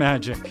pure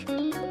magic.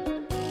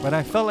 But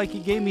I felt like he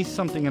gave me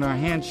something in our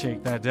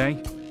handshake that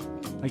day.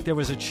 Like there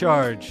was a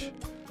charge,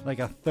 like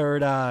a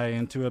third eye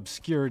into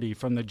obscurity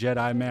from the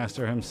Jedi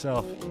Master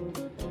himself.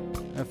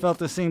 I felt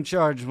the same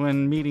charge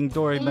when meeting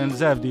Dory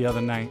Benzev the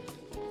other night.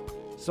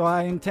 So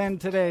I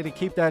intend today to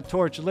keep that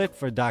torch lit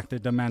for Dr.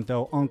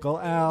 Demento, Uncle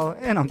Al,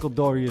 and Uncle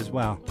Dory as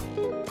well.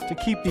 To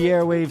keep the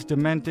airwaves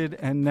demented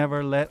and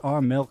never let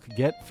our milk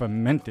get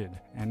fermented.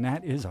 And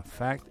that is a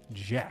fact,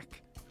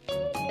 Jack.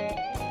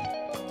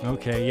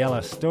 Okay,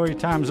 Yella, story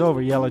time's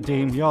over, Yella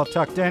Dean. You all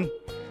tucked in?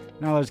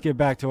 Now let's get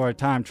back to our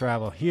time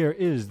travel. Here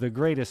is the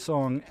greatest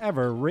song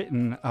ever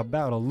written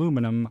about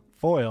aluminum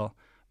foil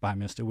by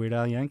Mr. Weird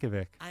Al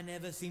Yankovic. I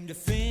never seem to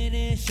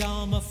finish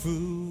all my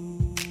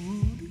food.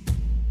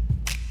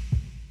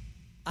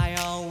 I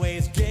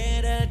always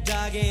get a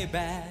doggy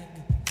bag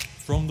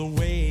from the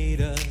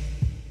waiter,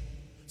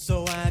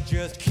 so I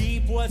just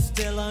keep what's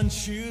still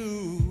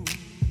unchewed.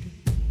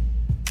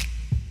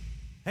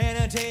 And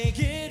I take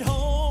it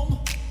home,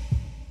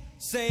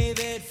 save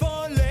it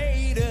for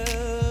later.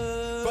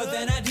 But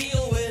then I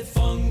deal with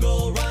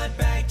fungal rot,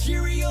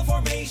 bacterial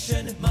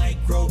formation,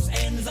 microbes,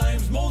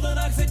 enzymes, mold and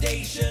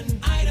oxidation.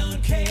 I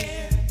don't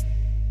care.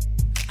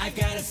 I've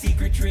got a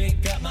secret trick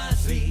up my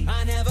sleeve.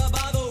 I never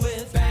bother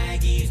with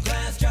baggies,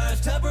 glass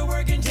jars,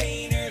 Tupperware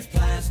containers,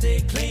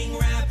 plastic cling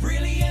wrap,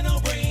 really a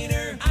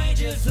no-brainer. I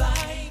just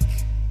like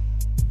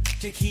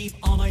to keep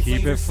all my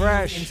flavors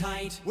fresh and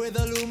tight with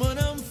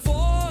aluminum foil.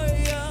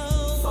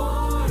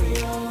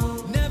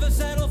 Never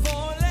settle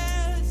for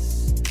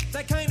less.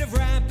 That kind of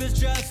wrap is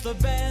just the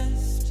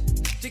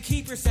best. To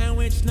keep your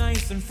sandwich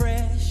nice and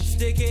fresh,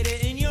 stick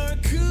it in your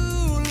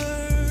cooler.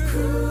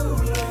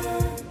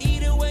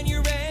 Eat it when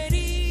you're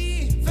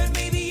ready, then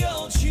maybe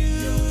you'll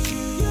choose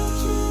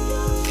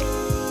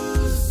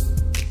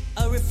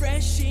a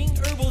refreshing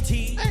herbal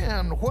tea.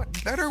 And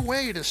what better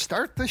way to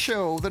start the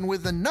show than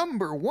with the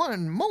number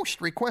one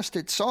most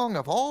requested song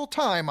of all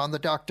time on the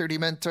Dr.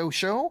 Demento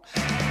Show?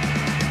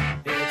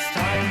 It's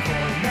time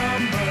for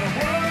number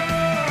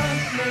one.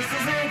 This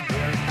is it.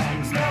 Here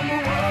comes number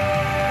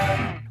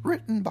one.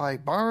 Written by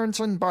Barnes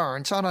 &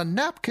 Barnes on a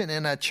napkin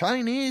in a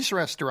Chinese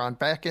restaurant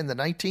back in the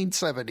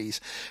 1970s.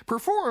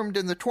 Performed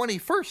in the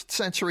 21st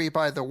century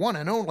by the one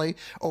and only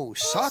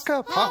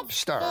Osaka pop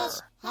star.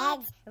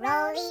 Heads,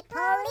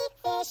 roly-poly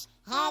fish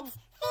heads,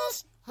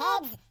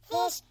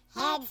 fish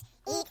heads,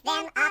 eat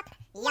them up,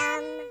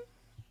 yum.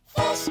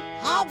 Fish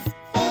heads,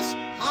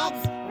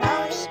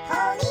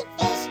 roly-poly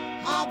fish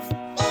heads,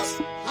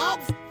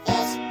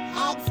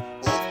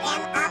 eat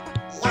them up,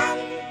 yum.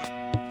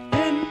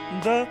 In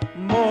the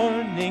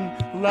morning,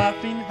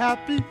 laughing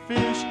happy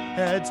fish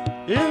heads.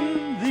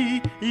 In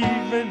the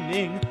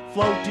evening,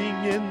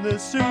 floating in the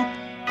soup.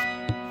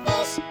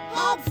 Fish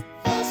heads,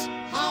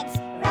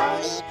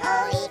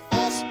 roly-poly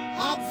fish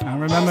heads. I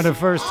remember the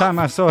first time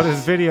I saw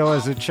this video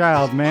as a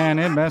child, man,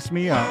 it messed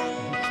me up.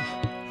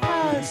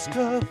 Ask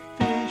a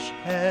fish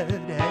head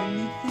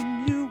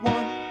anything you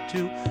want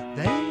to.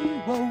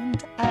 They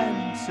won't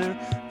answer,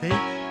 they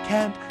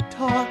can't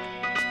talk.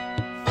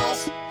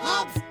 Fish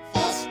heads,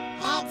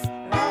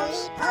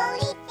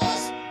 roly-poly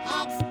fish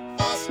heads.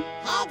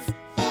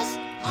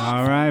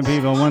 All right,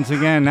 people, once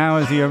again, now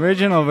is the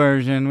original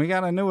version. We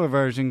got a newer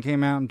version,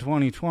 came out in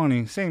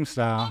 2020, same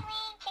style.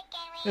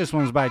 This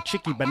one's by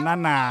Chicky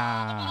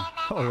Banana.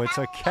 Oh, it's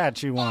a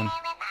catchy one.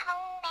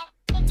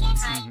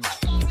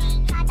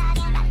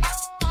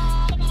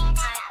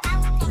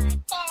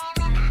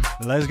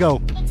 Let's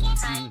go.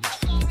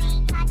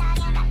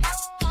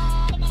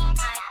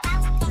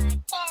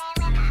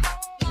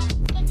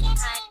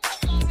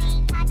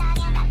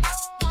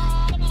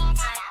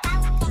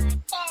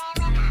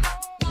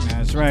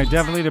 That's right,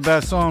 definitely the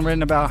best song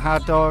written about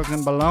hot dogs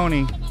and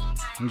bologna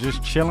and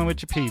just chilling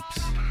with your peeps.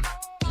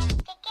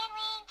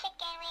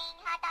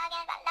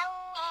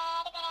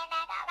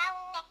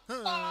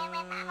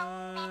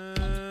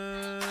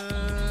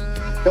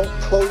 Don't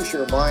close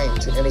your mind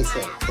to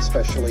anything,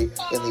 especially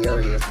in the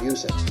area of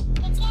music.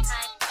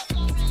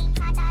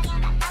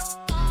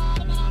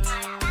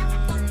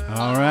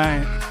 All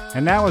right,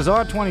 and that was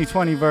our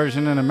 2020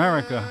 version in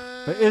America,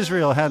 but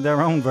Israel had their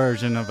own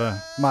version of a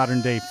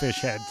modern-day fish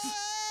heads.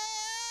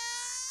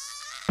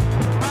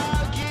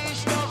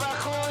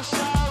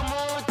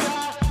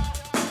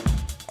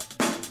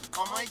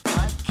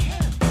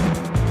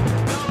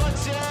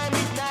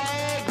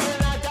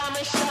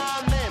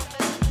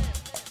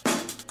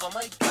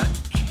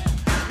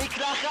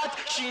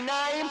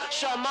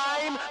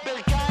 שמיים,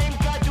 ברכיים,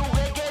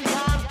 כדורגל,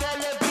 ים,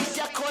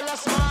 טלוויזיה כל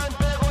הזמן,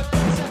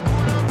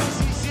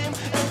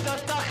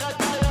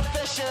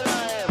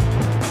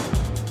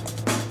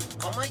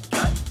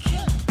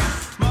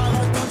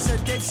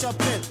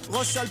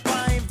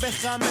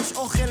 2005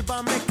 אוכל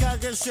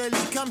במקרר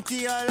שלי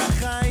קמתי על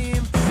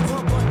החיים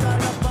רובוט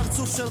על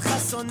הפרצוף שלך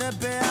שונא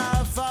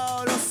באהבה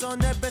או לא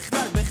שונא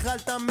בכלל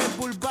אתה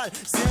מבולבל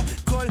זה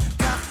כל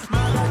כך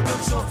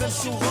מרתון שובר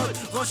שורות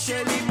ראש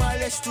שלי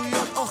מלא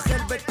שטויות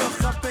אוכל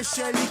בתוך הפה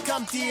שלי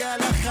קמתי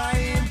על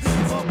החיים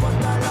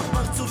רובוט על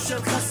הפרצוף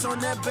שלך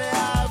שונא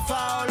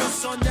באהבה או לא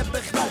שונא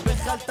בכלל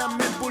אתה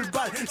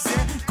מבולבל זה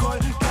כל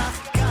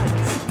כך קל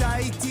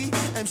טעיתי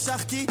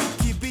המשכתי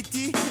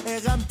קיביתי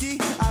הרמתי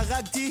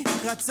הרגתי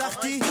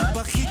רצחתי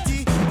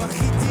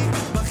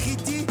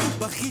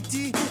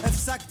בכיתי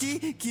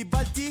הפסקתי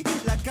קיבלתי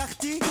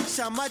לקחתי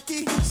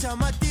שמעתי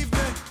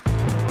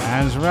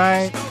That's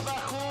right.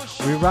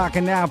 We're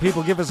rocking now.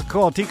 People give us a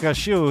call. Tika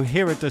Shu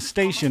here at the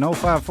station.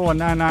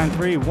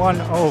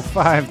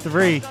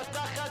 054-993-1053.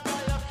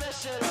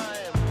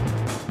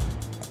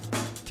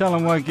 Tell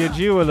them what gets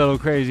you a little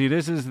crazy.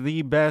 This is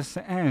the best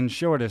and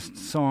shortest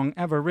song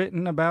ever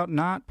written about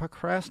not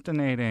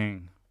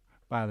procrastinating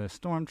by the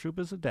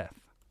Stormtroopers of Death.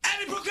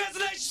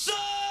 Anti-procrastination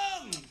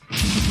song!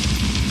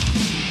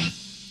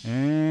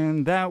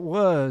 And that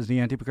was the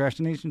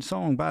anti-procrastination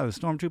song by the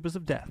Stormtroopers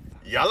of Death.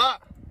 Yalla!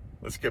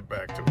 Let's get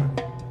back to it.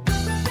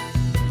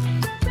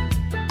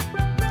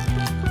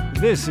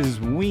 This is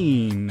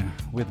Ween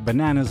with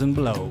Bananas and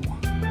Blow.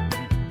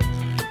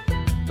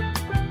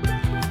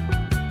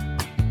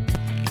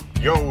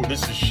 Yo,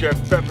 this is Chef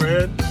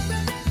Pepperhead.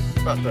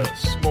 About to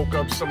smoke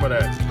up some of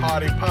that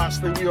party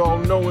pasta we all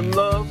know and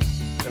love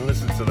and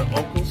listen to the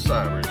Uncle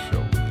Cyrus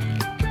Show.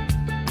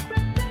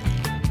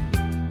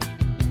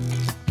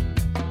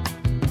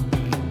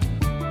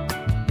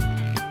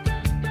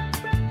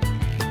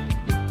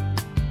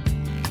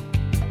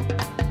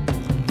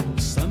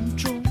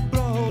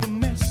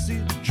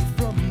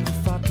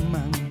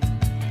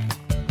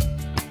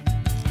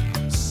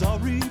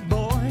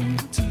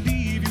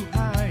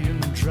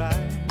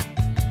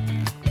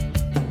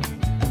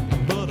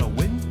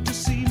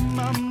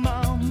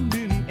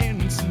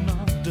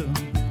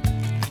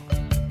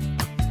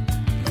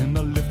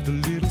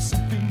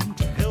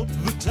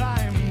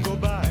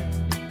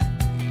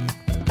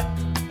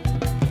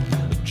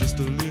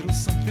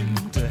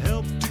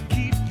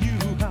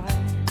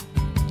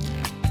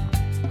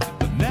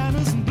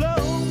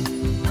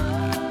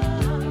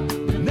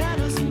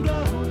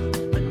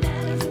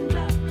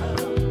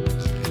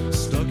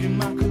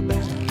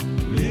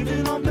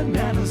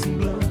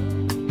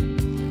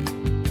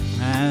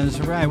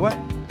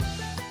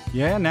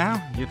 Yeah, now,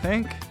 you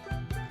think?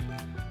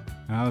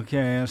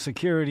 Okay, our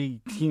security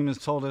team has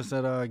told us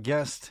that our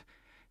guest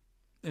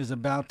is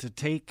about to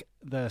take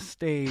the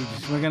stage.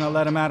 We're going to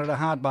let him out of the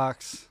hot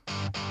box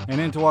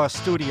and into our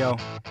studio.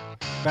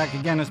 Back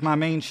again is my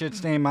main shit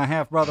stain, my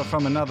half-brother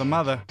from another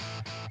mother.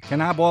 Can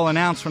eyeball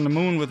announce from the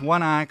moon with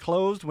one eye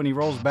closed when he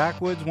rolls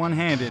backwards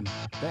one-handed.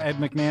 The Ed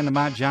McMahon to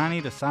my Johnny,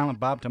 the Silent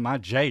Bob to my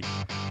Jay.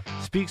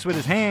 Speaks with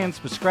his hands,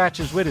 but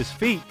scratches with his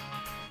feet.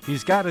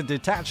 He's got a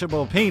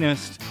detachable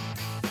penis.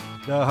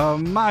 The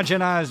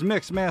homogenized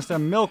mixed master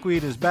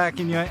Milkweed is back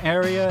in your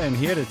area and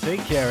here to take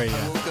care of you.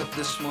 I woke up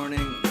this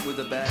morning with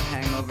a bad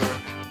hangover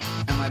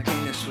and my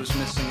penis was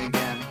missing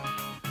again.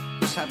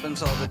 This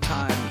happens all the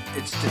time.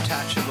 It's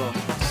detachable.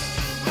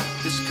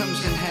 This comes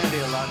in handy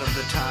a lot of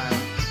the time.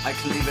 I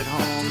can leave it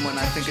home when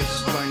I think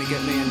it's going to get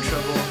me in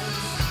trouble,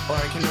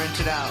 or I can rent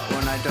it out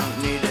when I don't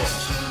need it.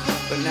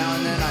 But now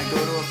and then I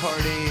go to a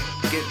party,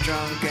 get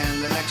drunk,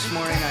 and the next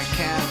morning I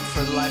can't,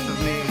 for the life of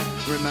me,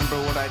 remember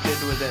what I did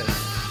with it.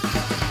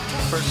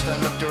 First I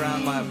looked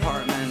around my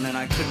apartment and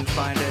I couldn't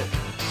find it,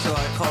 so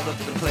I called up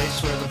the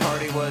place where the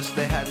party was.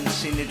 They hadn't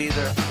seen it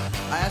either.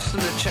 I asked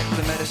them to check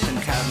the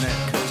medicine cabinet,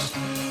 cause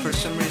for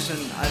some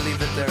reason I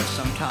leave it there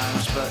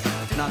sometimes, but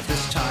not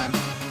this time.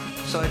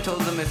 So I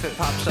told them if it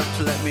pops up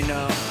to let me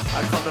know.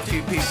 I called a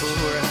few people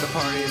who were at the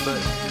party,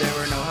 but they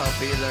were no help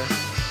either.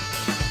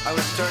 I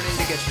was starting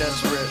to get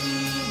desperate.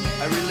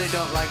 I really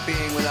don't like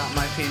being without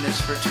my penis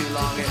for too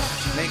long. It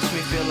makes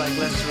me feel like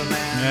less of a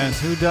man. Yes,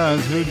 who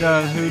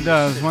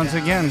does? Once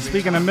again,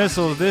 speaking of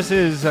missiles, this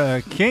is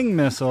King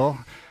Missile.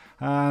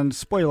 And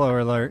spoiler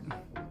alert,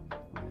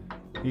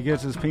 he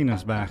gets his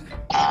penis back.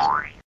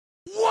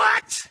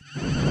 What?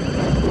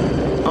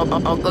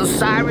 Uncle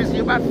Cyrus,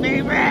 you're my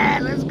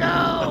favorite. Let's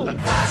go.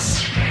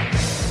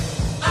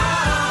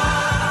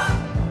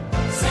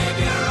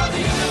 Savior of the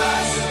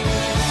universe.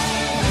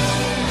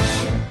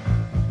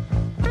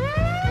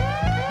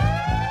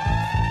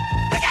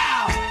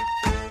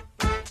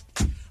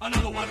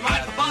 Another one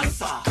rides the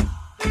bus,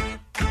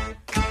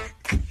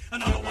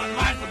 another one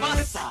rides the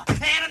bus,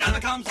 and another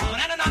comes on,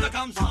 and another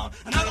comes on,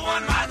 another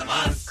one rides the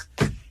bus.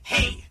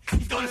 Hey,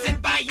 he's gonna sit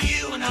by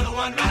you, another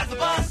one rides the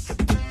bus.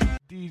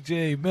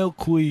 DJ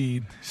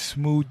Milkweed,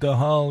 smooth the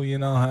hull, you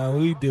know how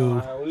we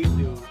do.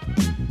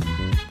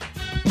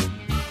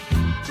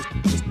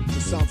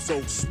 Just sound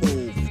so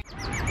smooth.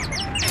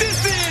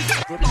 This is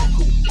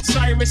Uncle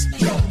Cyrus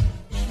Show.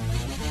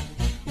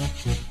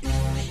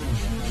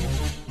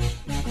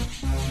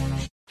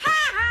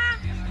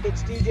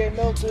 It's DJ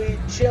Milkweed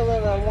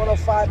chilling on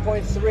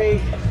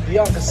 105.3, the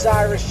Uncle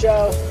Cyrus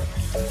Show.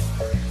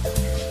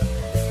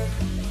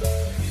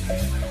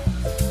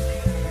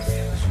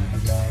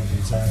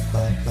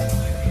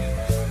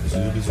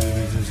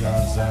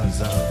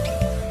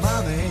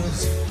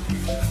 Mommies,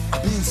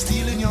 I've been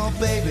stealing your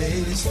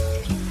babies.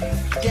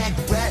 Gag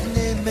bratting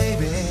it,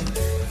 maybe.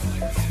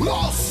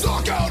 I'll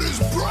suck out his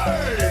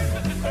brain!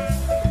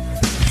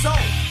 So,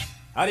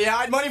 how do you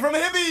hide money from a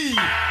hippie?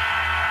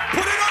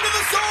 Put it under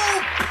the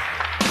soap!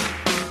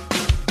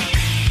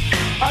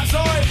 I'm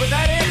sorry, but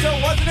that answer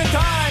wasn't in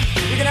time.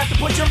 You're gonna have to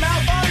put your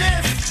mouth on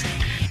this.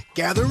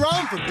 Gather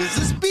round for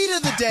Biz's Beat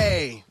of the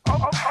Day.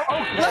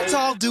 Let's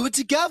all do it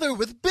together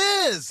with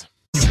Biz.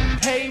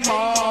 Hey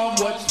mom,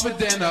 what's for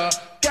dinner?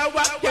 Go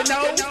up your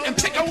nose and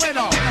pick a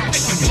winner.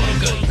 Pick a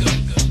burger.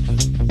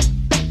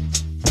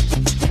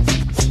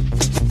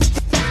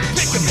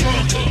 Pick a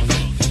burger.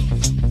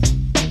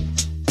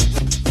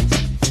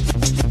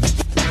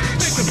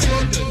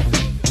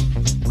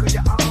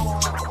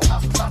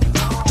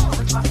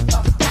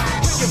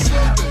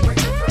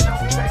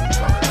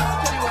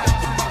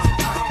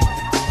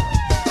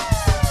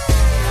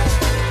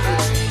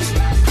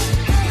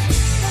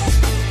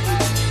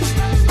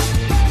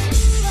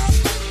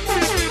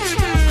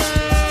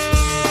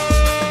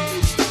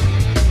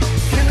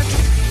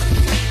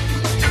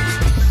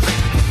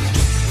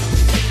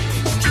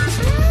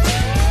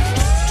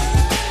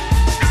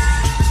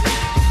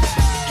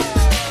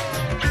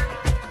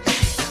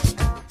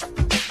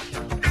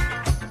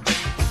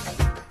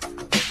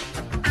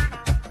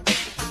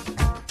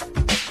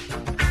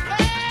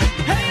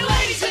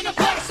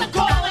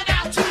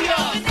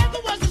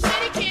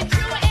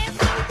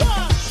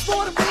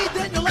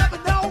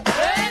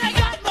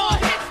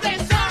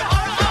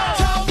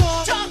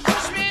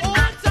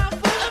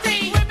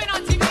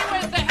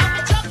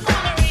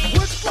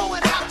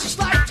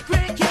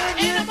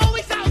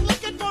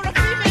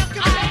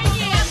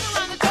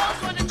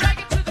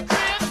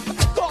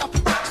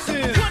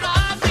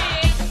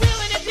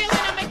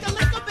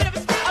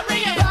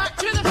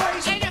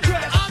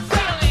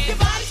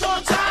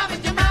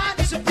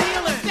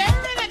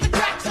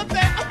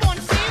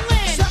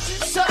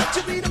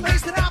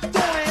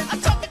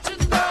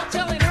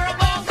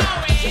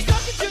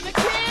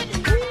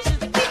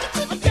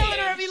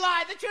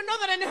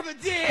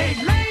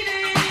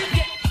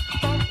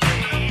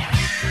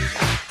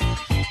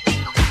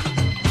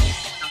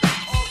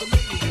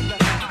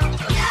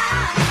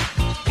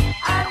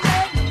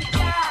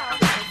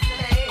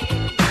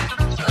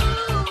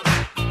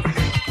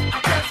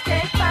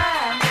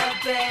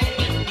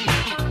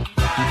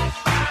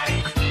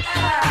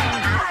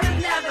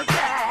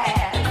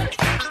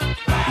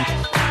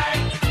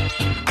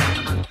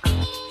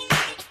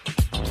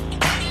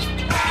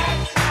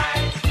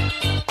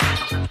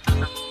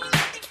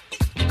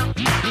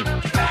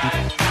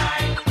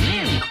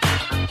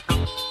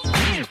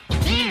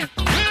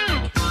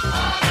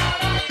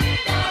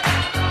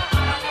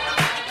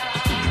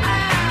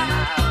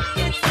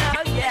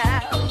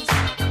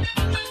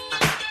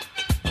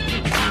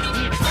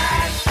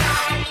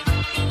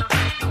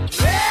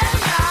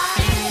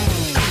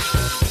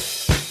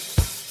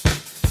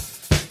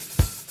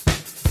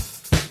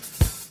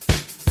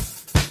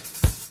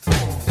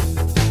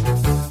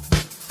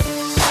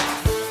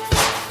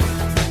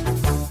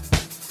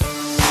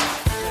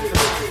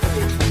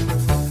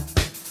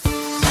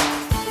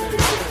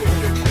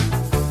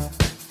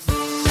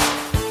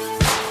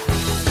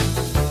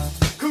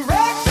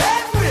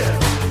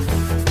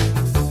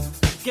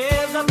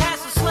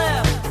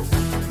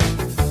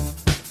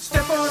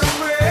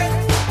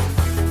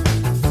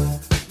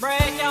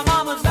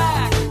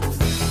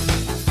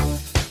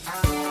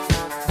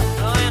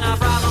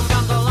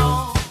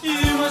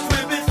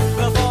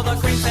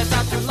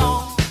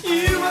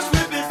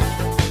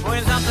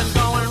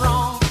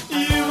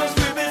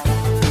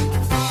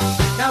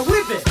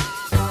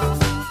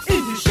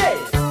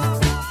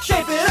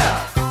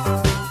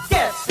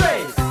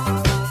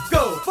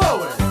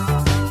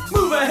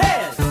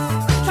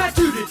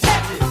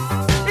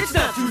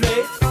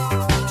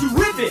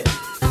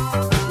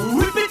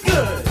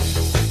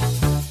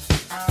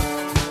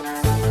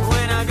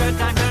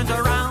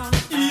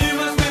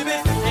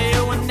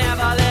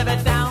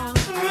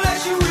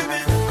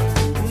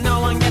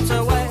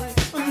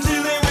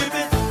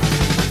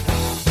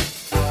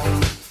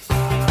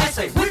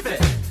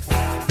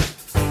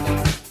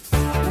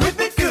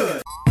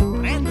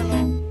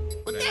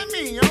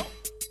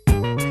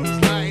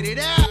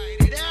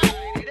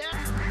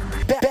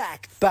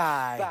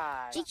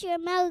 Teacher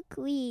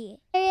Milkweed.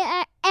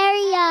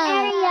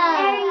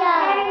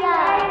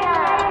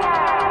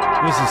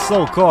 This is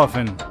Soul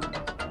Coffin.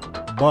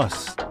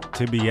 Bus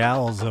to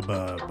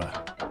Beelzebub.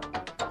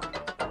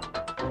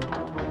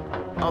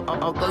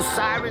 Uncle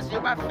Cyrus,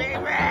 you're my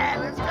favorite.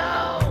 Let's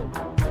go.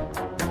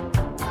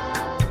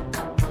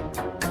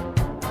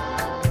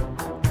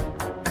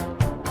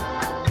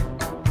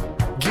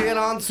 Get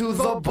onto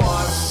the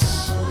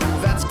bus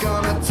that's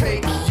gonna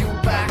take you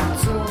back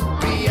to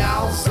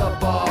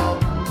Beelzebub.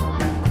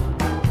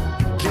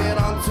 Get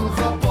onto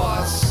the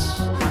bus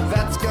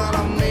that's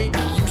gonna make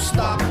you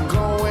stop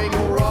going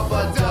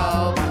rubber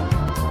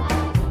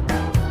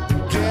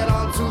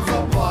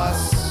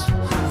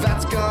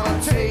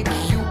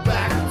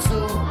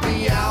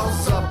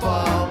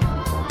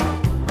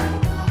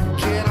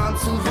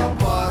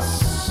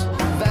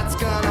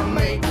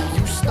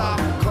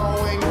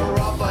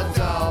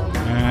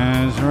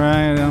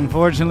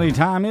Unfortunately,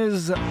 time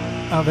is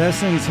of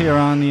essence here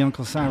on the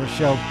Uncle Cyrus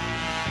Show.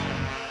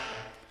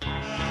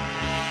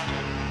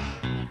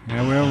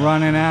 And we're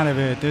running out of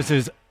it. This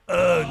is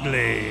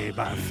Ugly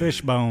by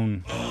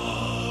Fishbone.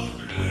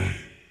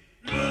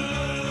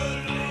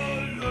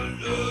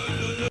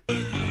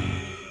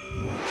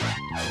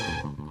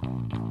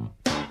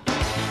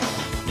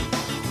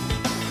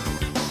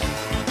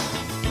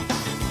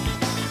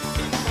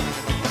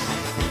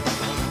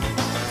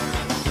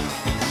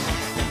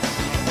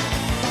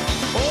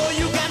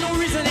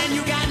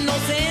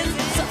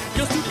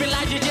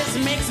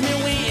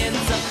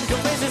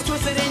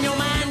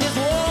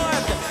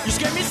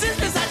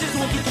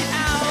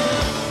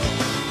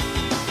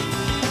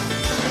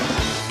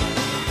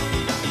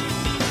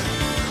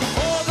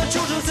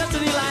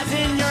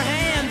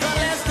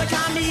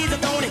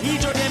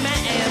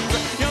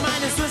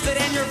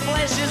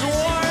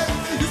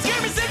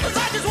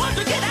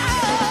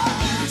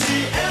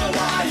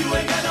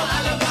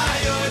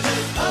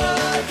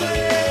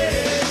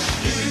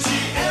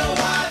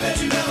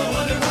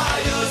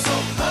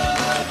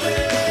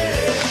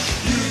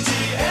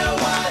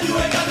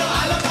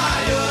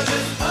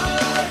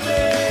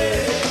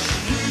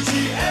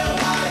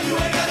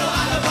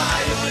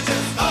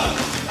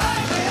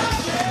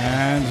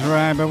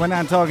 But we're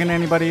not talking to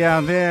anybody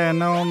out there.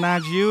 No,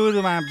 not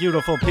you, my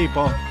beautiful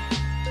people.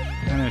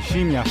 And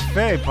Ashimya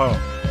Fepo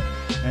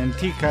and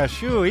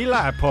Tikashu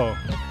Ilapo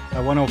at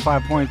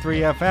 105.3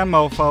 FM,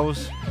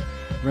 mofos.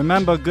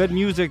 Remember, good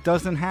music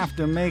doesn't have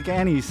to make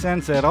any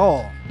sense at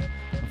all.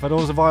 For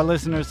those of our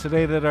listeners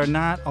today that are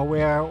not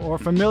aware or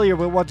familiar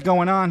with what's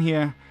going on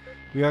here,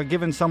 we are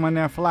giving someone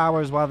their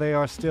flowers while they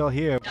are still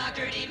here.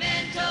 Dr.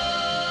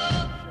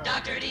 Demento,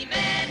 Dr. Demento.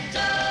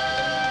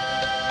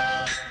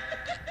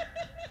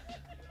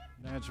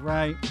 That's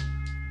right.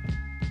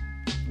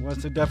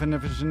 What's the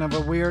definition of a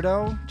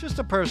weirdo? Just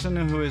a person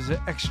who is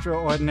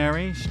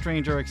extraordinary,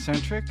 strange, or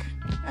eccentric.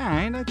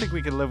 And I think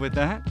we could live with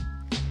that.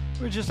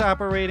 We're just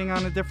operating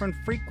on a different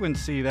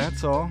frequency,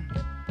 that's all.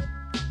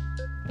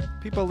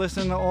 People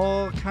listen to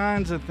all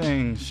kinds of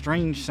things.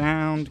 Strange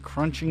sound,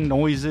 crunching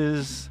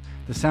noises,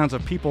 the sounds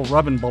of people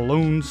rubbing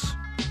balloons.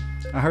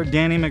 I heard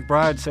Danny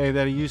McBride say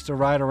that he used to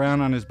ride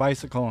around on his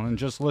bicycle and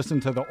just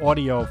listen to the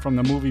audio from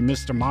the movie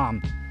Mr.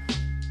 Mom.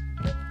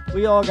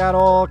 We all got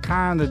all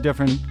kinds of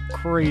different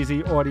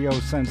crazy audio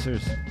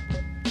sensors.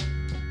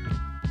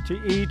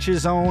 To each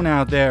his own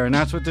out there, and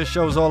that's what this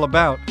show's all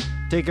about.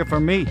 Take it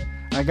from me.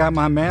 I got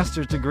my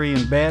master's degree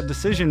in bad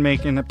decision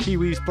making at Pee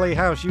Wee's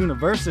Playhouse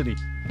University.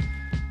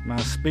 Now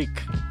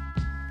speak.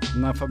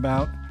 Enough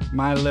about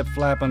my lip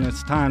flapping.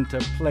 It's time to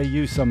play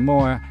you some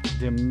more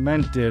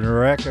demented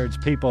records,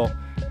 people.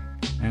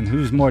 And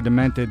who's more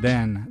demented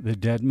than the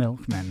Dead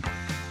Milkmen?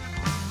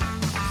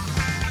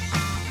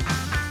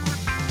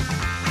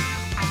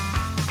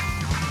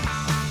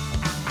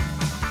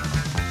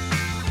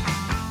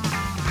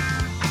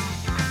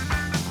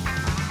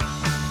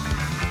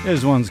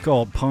 This one's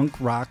called Punk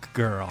Rock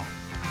Girl.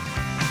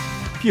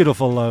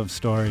 Beautiful love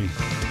story.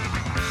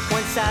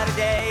 One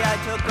Saturday I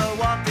took a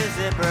walk to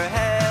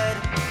Zipperhead.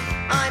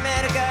 I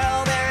met a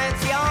girl there and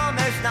she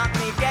almost knocked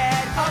me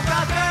dead. Punk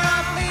rock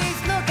girl, please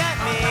look at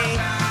me.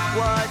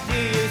 What do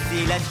you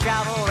see? Let's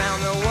travel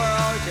around the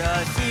world,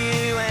 just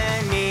you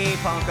and me,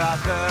 punk rock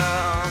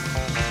girl.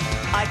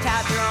 I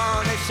tapped her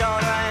on the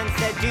shoulder and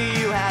said, do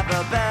you have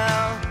a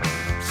bell?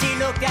 She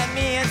looked at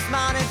me and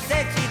smiled and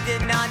said she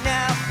did not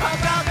know.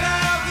 Punk rock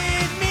girl,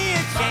 give me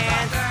a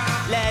chance.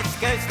 Let's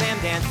go slam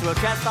dance to a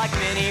dress like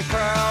Minnie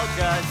Pearl.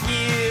 Just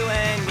you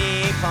and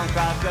me, punk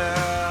rock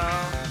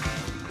girl.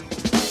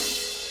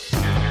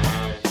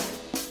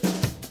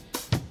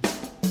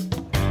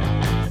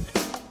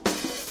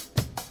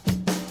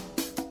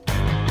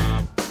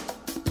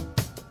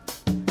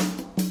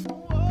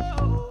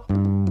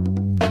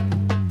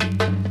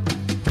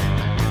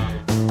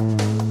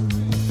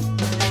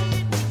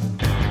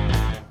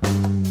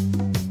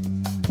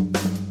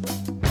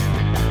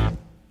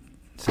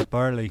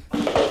 Barley.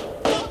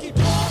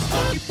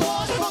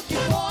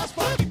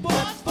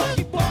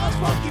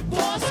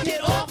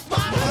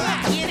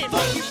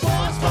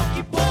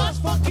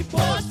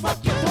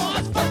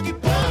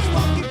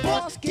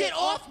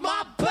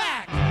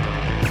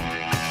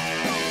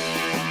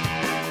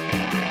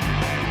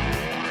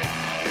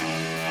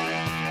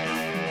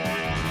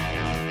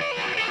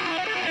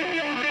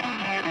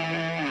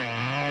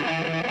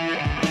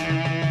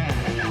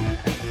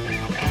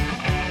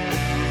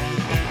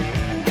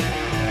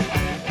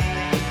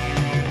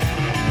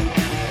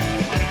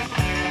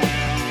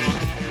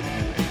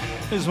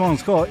 This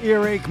one's called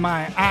Earache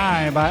My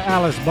Eye by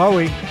Alice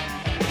Bowie.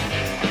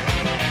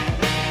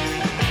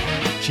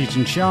 Cheech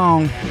and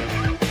Chong.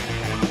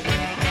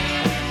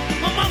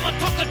 My mama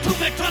talking to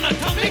me, trying to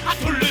tell me how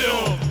to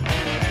live.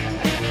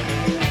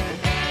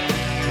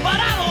 But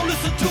I don't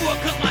listen to her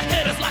cause my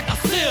head is like a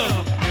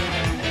sieve.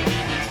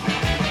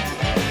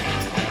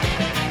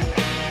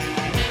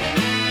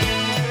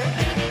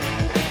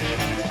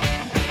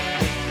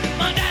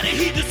 My daddy,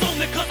 he disowned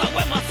me cause I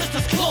wear my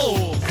sister's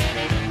clothes.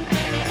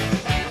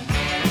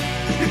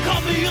 He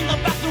called me in the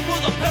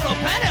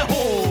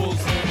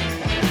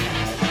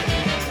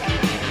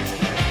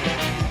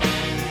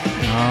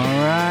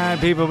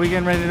people, we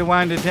getting ready to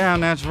wind it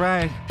down. That's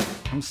right.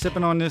 I'm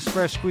sipping on this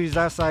fresh squeezed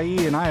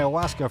acai and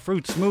ayahuasca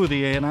fruit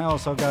smoothie, and I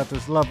also got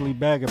this lovely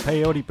bag of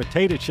peyote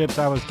potato chips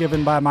I was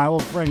given by my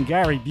old friend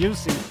Gary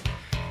Busey,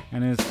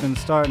 and it's been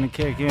starting to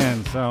kick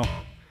in, so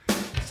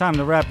it's time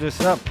to wrap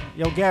this up.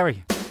 Yo,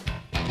 Gary,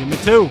 give me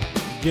two.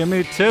 Give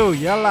me two.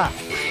 Yalla.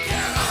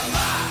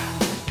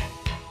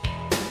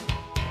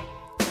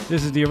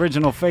 This is the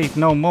original Faith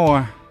No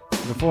More.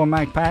 Before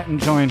Mike Patton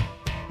joined,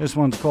 this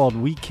one's called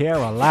We Care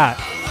a Lot.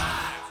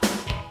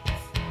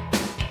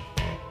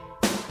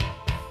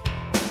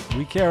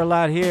 We care a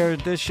lot here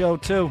at this show,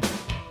 too.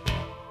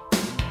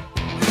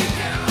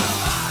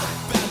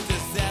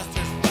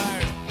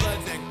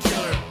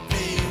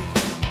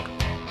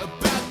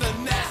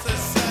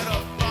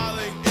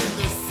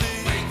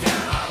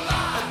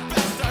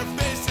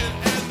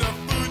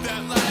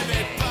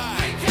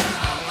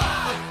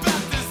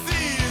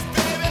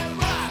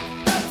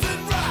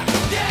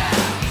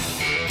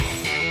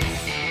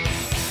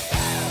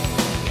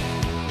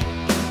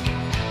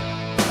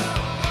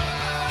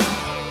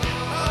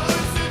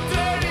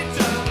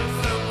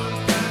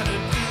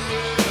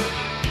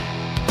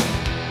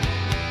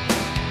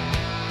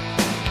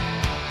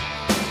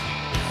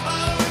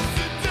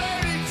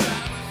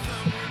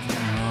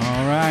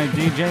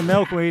 DJ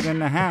Milkweed in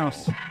the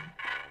house.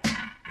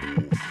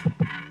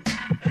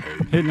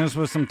 Hitting us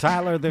with some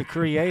Tyler, the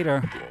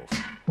Creator.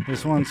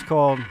 This one's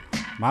called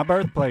My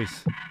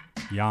Birthplace,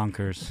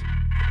 Yonkers.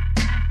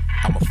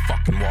 I'm a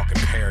fucking walking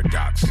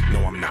paradox.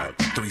 No, I'm not.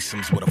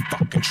 Threesomes with a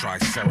fucking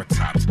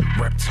triceratops.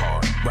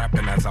 Reptar,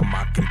 rapping as I'm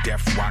mocking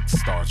deaf rock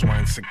stars.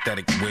 Wearing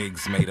synthetic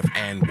wigs made of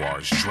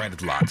Anwars.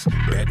 Dreadlocks,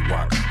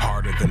 bedrock,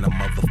 harder than a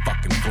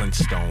motherfucking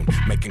Flintstone.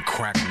 Making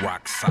crack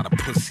rocks out of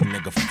pussy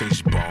nigga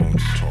fish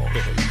bones.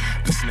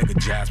 This nigga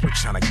Jasper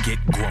tryna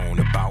get grown.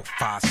 About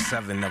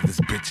 5'7" of his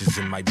bitches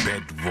in my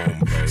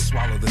bedroom.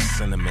 Swallow the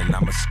cinnamon,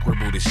 I'ma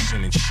scribble this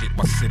shit and shit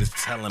while Sid is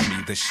telling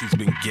me that she's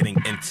been getting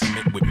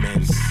intimate with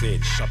men.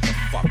 Sid, shut the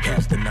fuck up.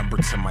 Here's the number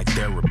to my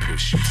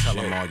therapist. You tell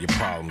him all your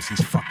problems.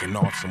 He's fucking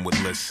awesome with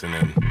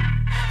listening.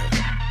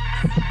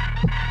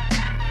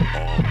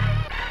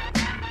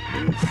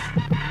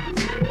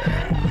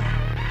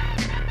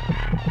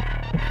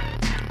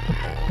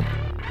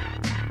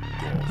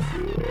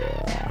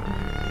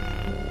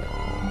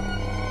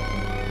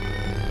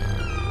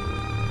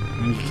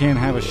 And you can't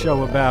have a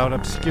show about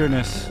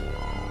obscureness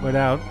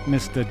without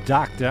Mr.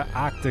 Dr.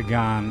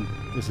 Octagon.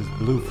 This is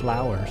Blue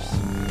Flowers.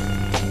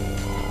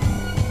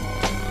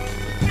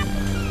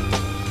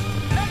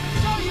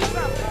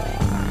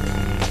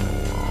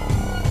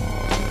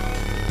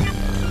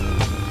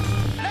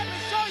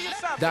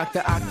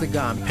 Dr.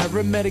 Octagon,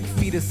 paramedic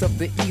fetus of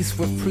the east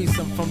with priest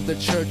from the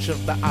church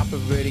of the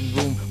operating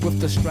room with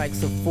the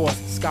strikes of force,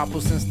 scalpel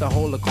since the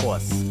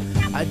Holocaust.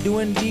 I do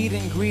indeed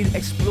and greed,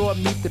 explore,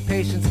 meet the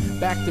patients,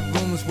 back to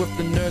rooms with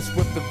the nurse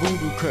with the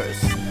voodoo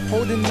curse.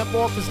 Holding up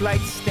office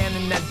lights,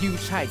 standing at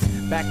huge heights,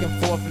 back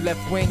and forth,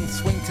 left wing,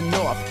 swing to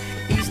north,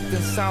 east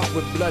and south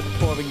with blood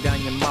pouring down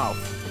your mouth.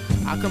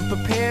 I come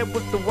prepared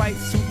with the white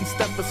suit and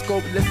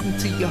stethoscope, listen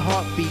to your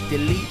heartbeat,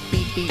 delete,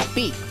 beep, beep,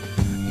 beep.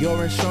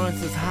 Your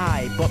insurance is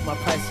high, but my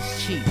price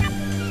is cheap. Look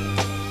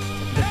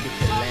at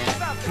the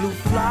land. Blue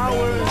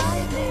flowers,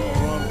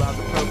 growing by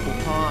the purple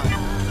pond.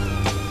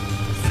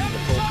 See the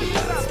polka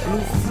dots.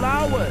 Blue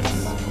flowers,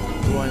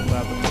 growing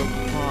by the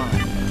purple pond.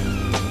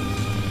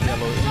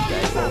 Yellow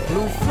indigo.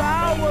 Blue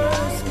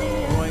flowers,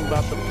 growing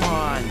by the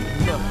pond.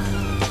 Look,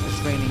 it's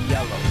raining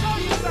yellow.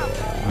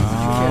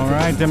 All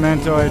right,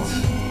 Dementoids.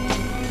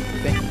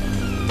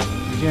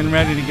 We're getting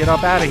ready to get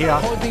up out of here.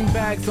 Holding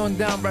bags on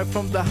down right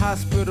from the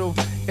hospital.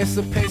 It's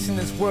a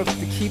patient's work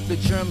to keep the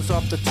germs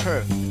off the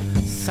turf.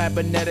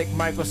 Cybernetic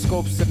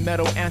microscopes and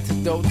metal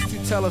antidotes.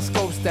 2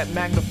 telescopes that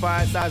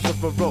magnify the size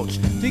of a roach.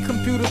 3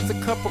 computers, a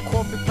cup of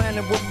coffee,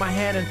 planning with my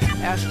hand.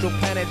 And astral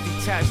planet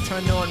detached,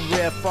 turn on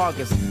rare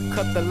foggers.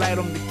 Cut the light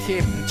on the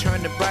kid and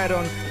turn it bright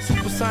on.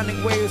 Supersonic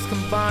waves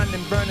combined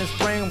and burn his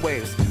brain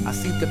waves. I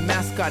see the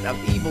mascot of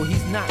evil,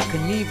 he's not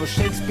Knievel.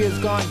 Shakespeare's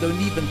gone, don't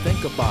even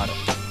think about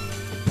him.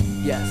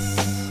 Yes,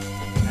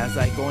 as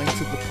I go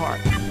into the park,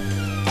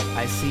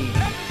 I see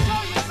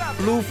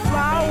blue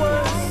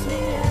flowers.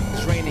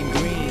 It's raining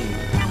green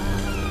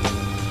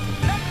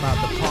by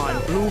the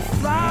pond. Blue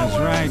flowers. That's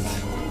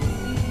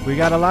right. We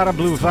got a lot of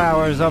blue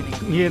flowers up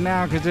here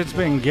now because it's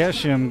been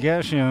Geshem.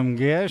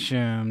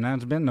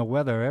 That's been the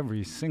weather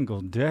every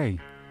single day.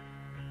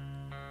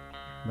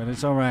 But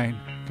it's all right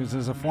because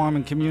there's a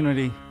farming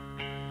community.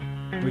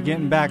 We're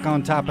getting back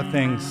on top of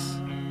things.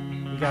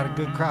 We got a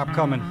good crop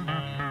coming.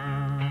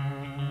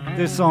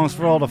 This song's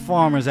for all the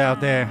farmers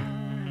out there.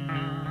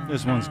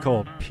 This one's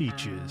called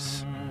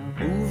Peaches.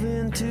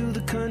 Moving to the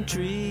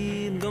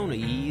country, I'm gonna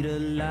eat a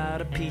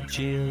lot of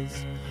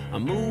peaches.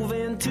 I'm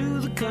moving to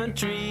the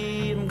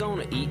country, I'm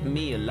gonna eat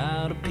me a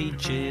lot of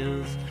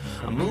peaches.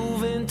 I'm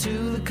moving to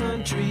the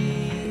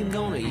country, I'm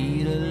gonna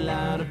eat a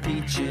lot of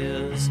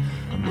peaches.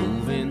 I'm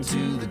moving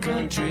to the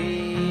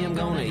country, I'm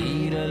gonna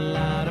eat a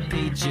lot of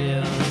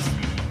peaches.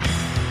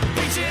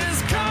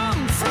 Peaches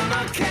come from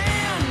a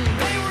can,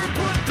 they were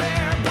put there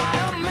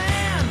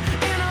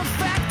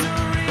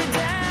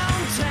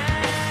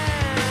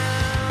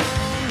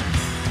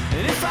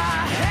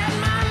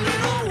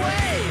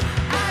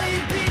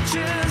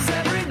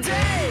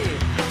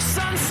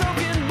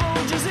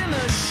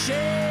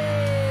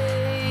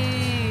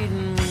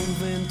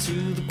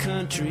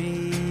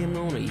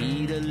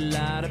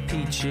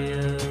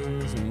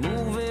peaches.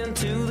 Moving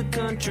to the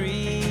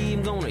country,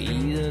 I'm gonna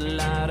eat a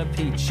lot of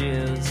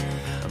peaches.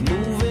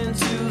 Moving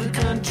to the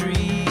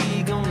country,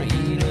 gonna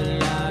eat a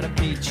lot of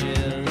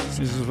peaches.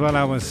 This is what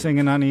I was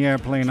singing on the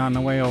airplane on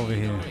the way over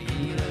here.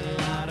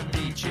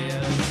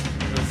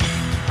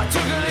 I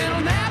took a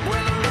little nap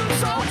with a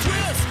loose old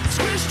twist,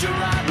 squished a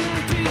rotten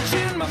peach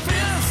in my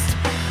fist,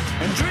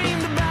 and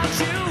dreamed about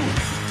you,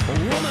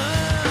 woman.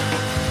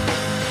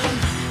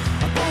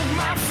 I poke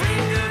my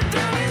finger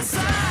down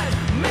inside,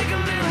 make a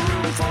little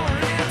room for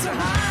an ant to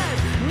hide.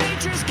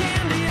 Nature's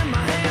candy in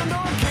my hand,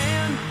 or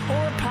can,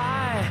 or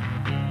pie.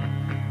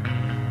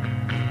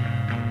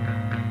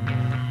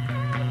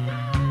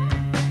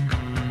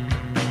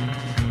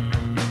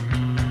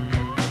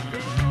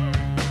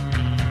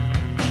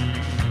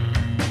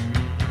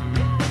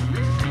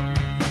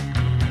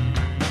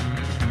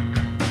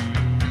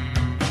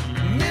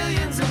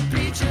 Millions of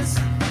peaches,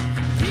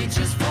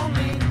 peaches for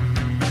me.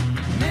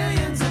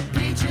 Millions of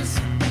peaches,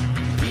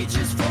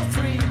 peaches for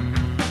free.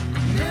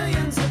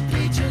 Millions of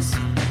peaches,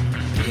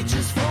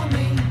 peaches for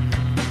me.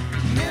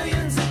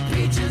 Millions of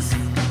peaches,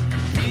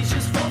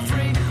 peaches for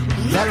free.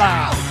 Look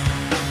out!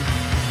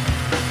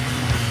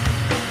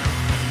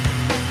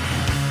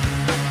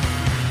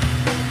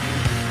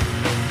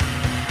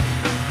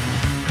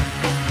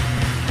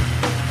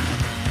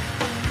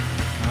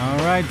 All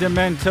right,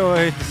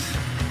 Dementoids.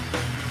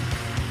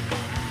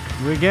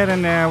 We're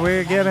getting there.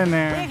 We're getting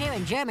there. We're here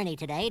in Germany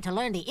today to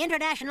learn the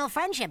International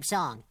Friendship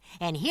Song.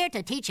 And here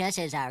to teach us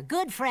is our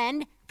good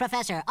friend,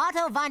 Professor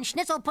Otto von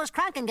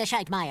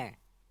Schnitzelpuss-Krankengescheitmeier.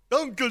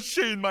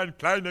 Dankeschön, mein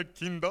kleine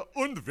Kinder,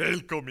 und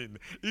willkommen.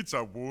 It's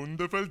a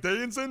wonderful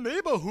day in the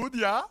neighborhood,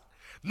 yeah?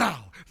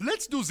 Now,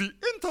 let's do the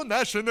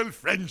International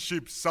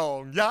Friendship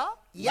Song, yeah?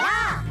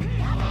 Yeah!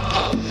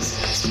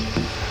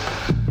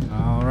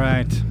 All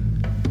right.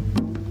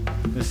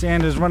 The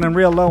sand is running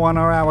real low on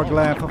our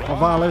hourglass.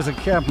 Of all is a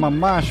cap,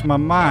 mamash.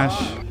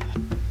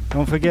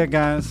 Don't forget,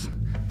 guys,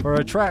 for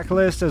a track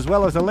list as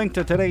well as a link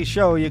to today's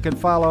show, you can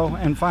follow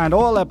and find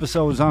all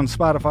episodes on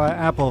Spotify,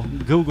 Apple,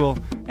 Google,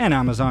 and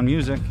Amazon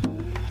Music.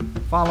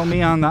 Follow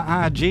me on the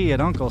IG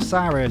at Uncle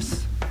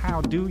Cyrus.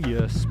 How do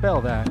you spell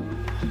that?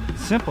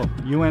 Simple.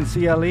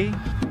 UNCLESIRIS.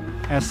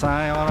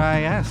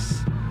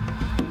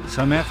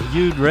 Samech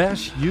Yud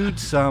Resh Yud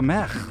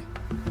Samech.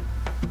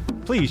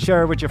 Please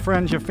share it with your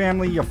friends, your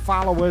family, your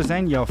followers,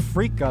 and your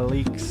freaka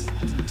leaks.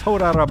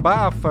 Toda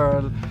rabah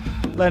for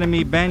letting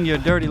me bend your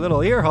dirty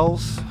little ear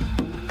holes.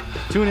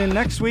 Tune in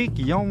next week,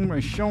 Yom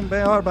Rishon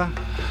Be'arba,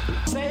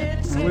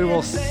 and we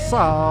will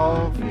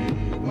solve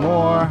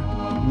more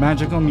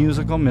magical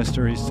musical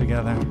mysteries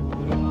together.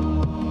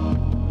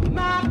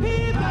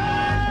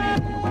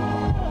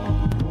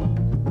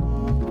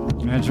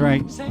 That's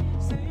right.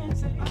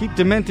 Keep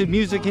demented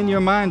music in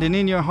your mind and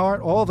in your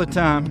heart all the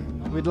time.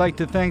 We'd like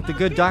to thank the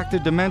good Dr.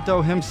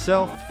 Demento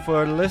himself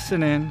for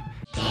listening.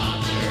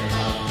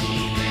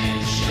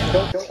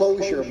 Don't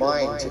close your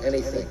mind to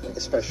anything,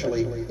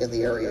 especially in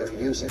the area of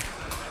music.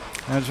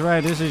 That's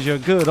right. This is your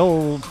good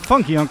old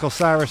funky Uncle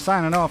Cyrus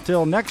signing off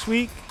till next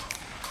week.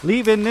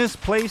 Leaving this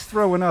place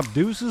throwing up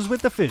deuces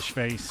with the fish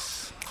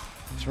face.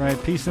 That's right.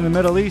 Peace in the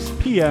Middle East.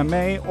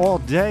 PMA all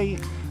day.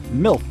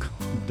 Milk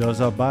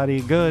does a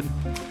body good.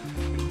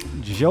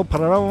 Joe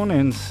Perron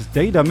and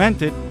stay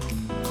demented.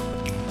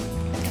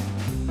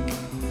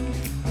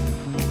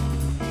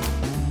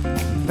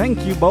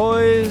 Thank you,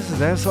 boys.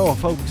 That's all,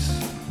 folks.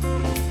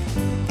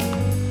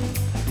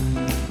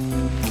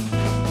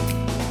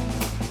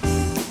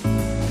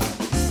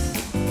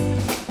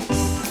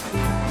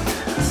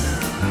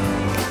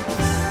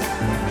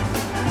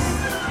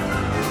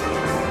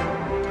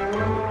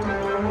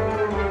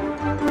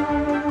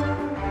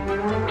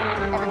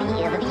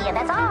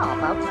 That's all,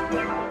 folks.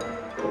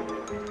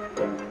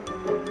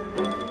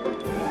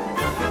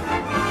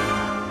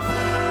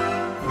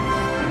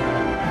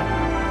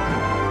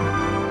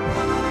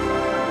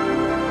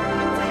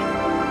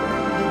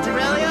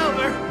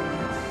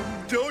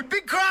 Don't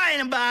be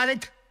crying about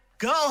it.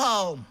 Go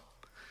home.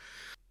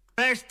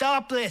 Better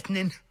stop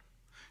listening.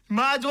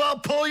 Might as well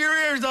pull your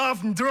ears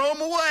off and throw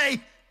them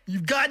away.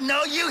 You've got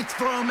no use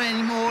for them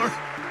anymore.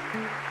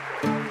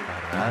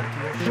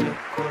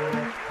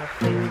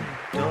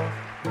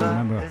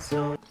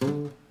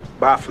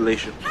 Bye,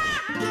 Felicia.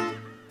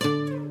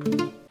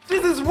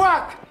 This is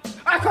whack!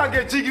 I can't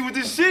get jiggy with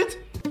this shit!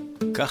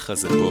 ככה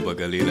זה פה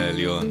בגליל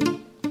העליון.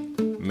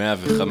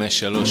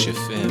 105.3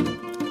 FM.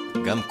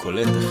 גם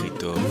קולט הכי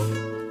טוב.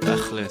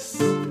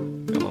 תכלס,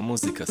 גם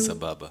המוזיקה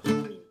סבבה.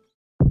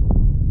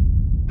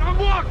 I'm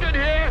walking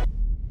here!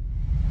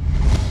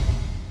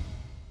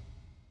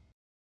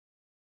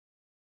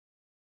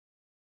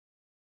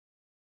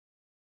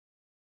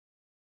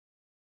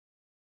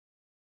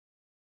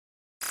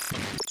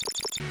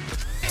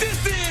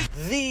 This is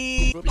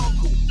the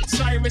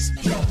Cyrus.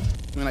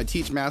 When I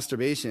teach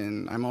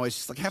masturbation, I'm always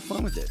just like, have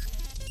fun with it.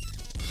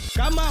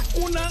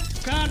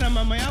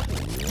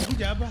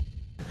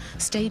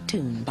 Stay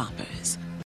tuned, boppers.